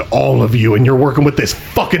trusted all of you, and you're working with this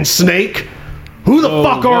fucking snake? Who the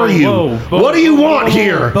fuck are you? What do you want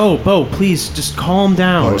here? Bo, please just calm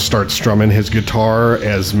down. Bo starts strumming his guitar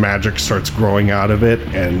as magic starts growing out of it,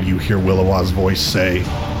 and you hear Willowa's voice say,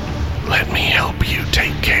 "Let me help you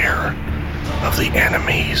take care of the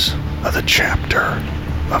enemies of the chapter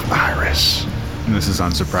of Iris." This is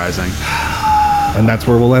unsurprising. And that's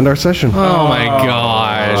where we'll end our session. Oh my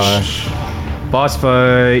gosh. Boss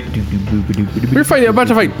fight. We're about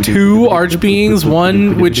to fight two archbeings,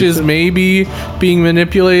 one which is maybe being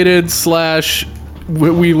manipulated /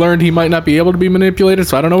 we learned he might not be able to be manipulated,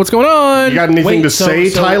 so I don't know what's going on. You got anything Wait, to so- say,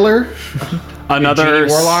 so- Tyler? Another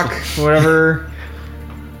Warlock, whatever.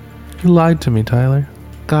 You lied to me, Tyler.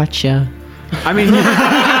 Gotcha. I mean,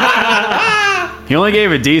 he only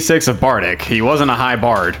gave a D6 of Bardic. He wasn't a high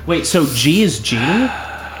bard. Wait, so G is Genie?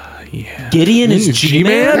 Yeah. Gideon is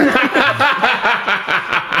G-Man?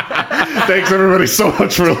 Thanks everybody so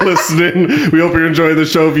much for listening. We hope you're enjoying the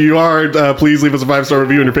show. If you are, please leave us a 5-star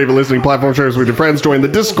review on your favorite listening platform. Share us with your friends. Join the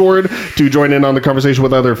Discord to join in on the conversation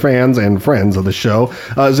with other fans and friends of the show.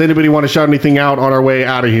 Does anybody want to shout anything out on our way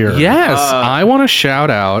out of here? Yes, I want to shout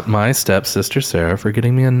out my stepsister Sarah for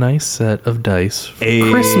getting me a nice set of dice for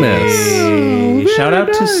Christmas. Shout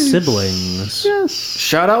out to siblings.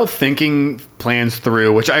 Shout out thinking plans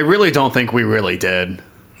through, which I really don't think we really did.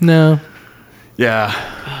 No. Yeah.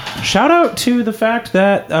 Shout out to the fact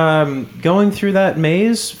that going through that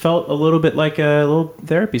maze felt a little bit like a little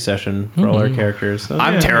therapy session for all our characters. So,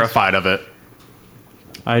 I'm yeah. terrified of it.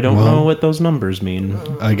 I don't know what those numbers mean.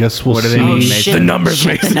 I guess we'll see. Oh, shit. The numbers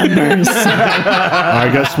make sense. Numbers. I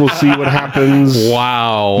guess we'll see what happens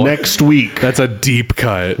Wow. next week That's a deep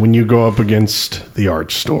cut. when you go up against the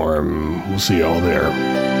Archstorm. We'll see y'all there.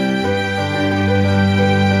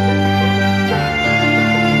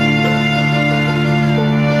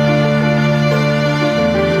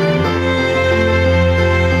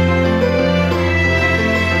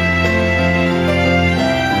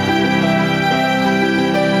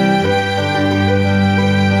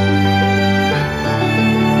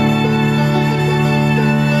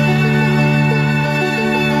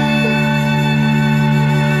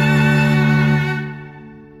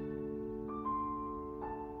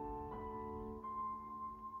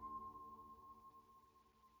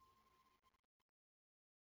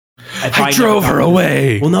 I drove her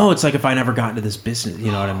away. Well, no, it's like if I never got into this business,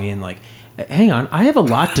 you know what I mean? Like, hang on, I have a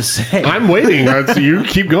lot to say. I'm waiting. You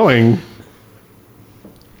keep going.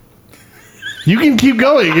 You can keep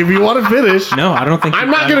going if you want to finish. No, I don't think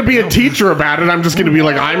I'm not going to be a teacher about it. I'm just going to be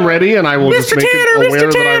like, I'm ready, and I will just make it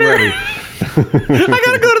aware that I'm ready. I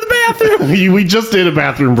gotta go to the bathroom. We just did a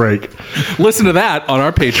bathroom break. Listen to that on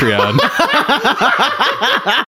our Patreon.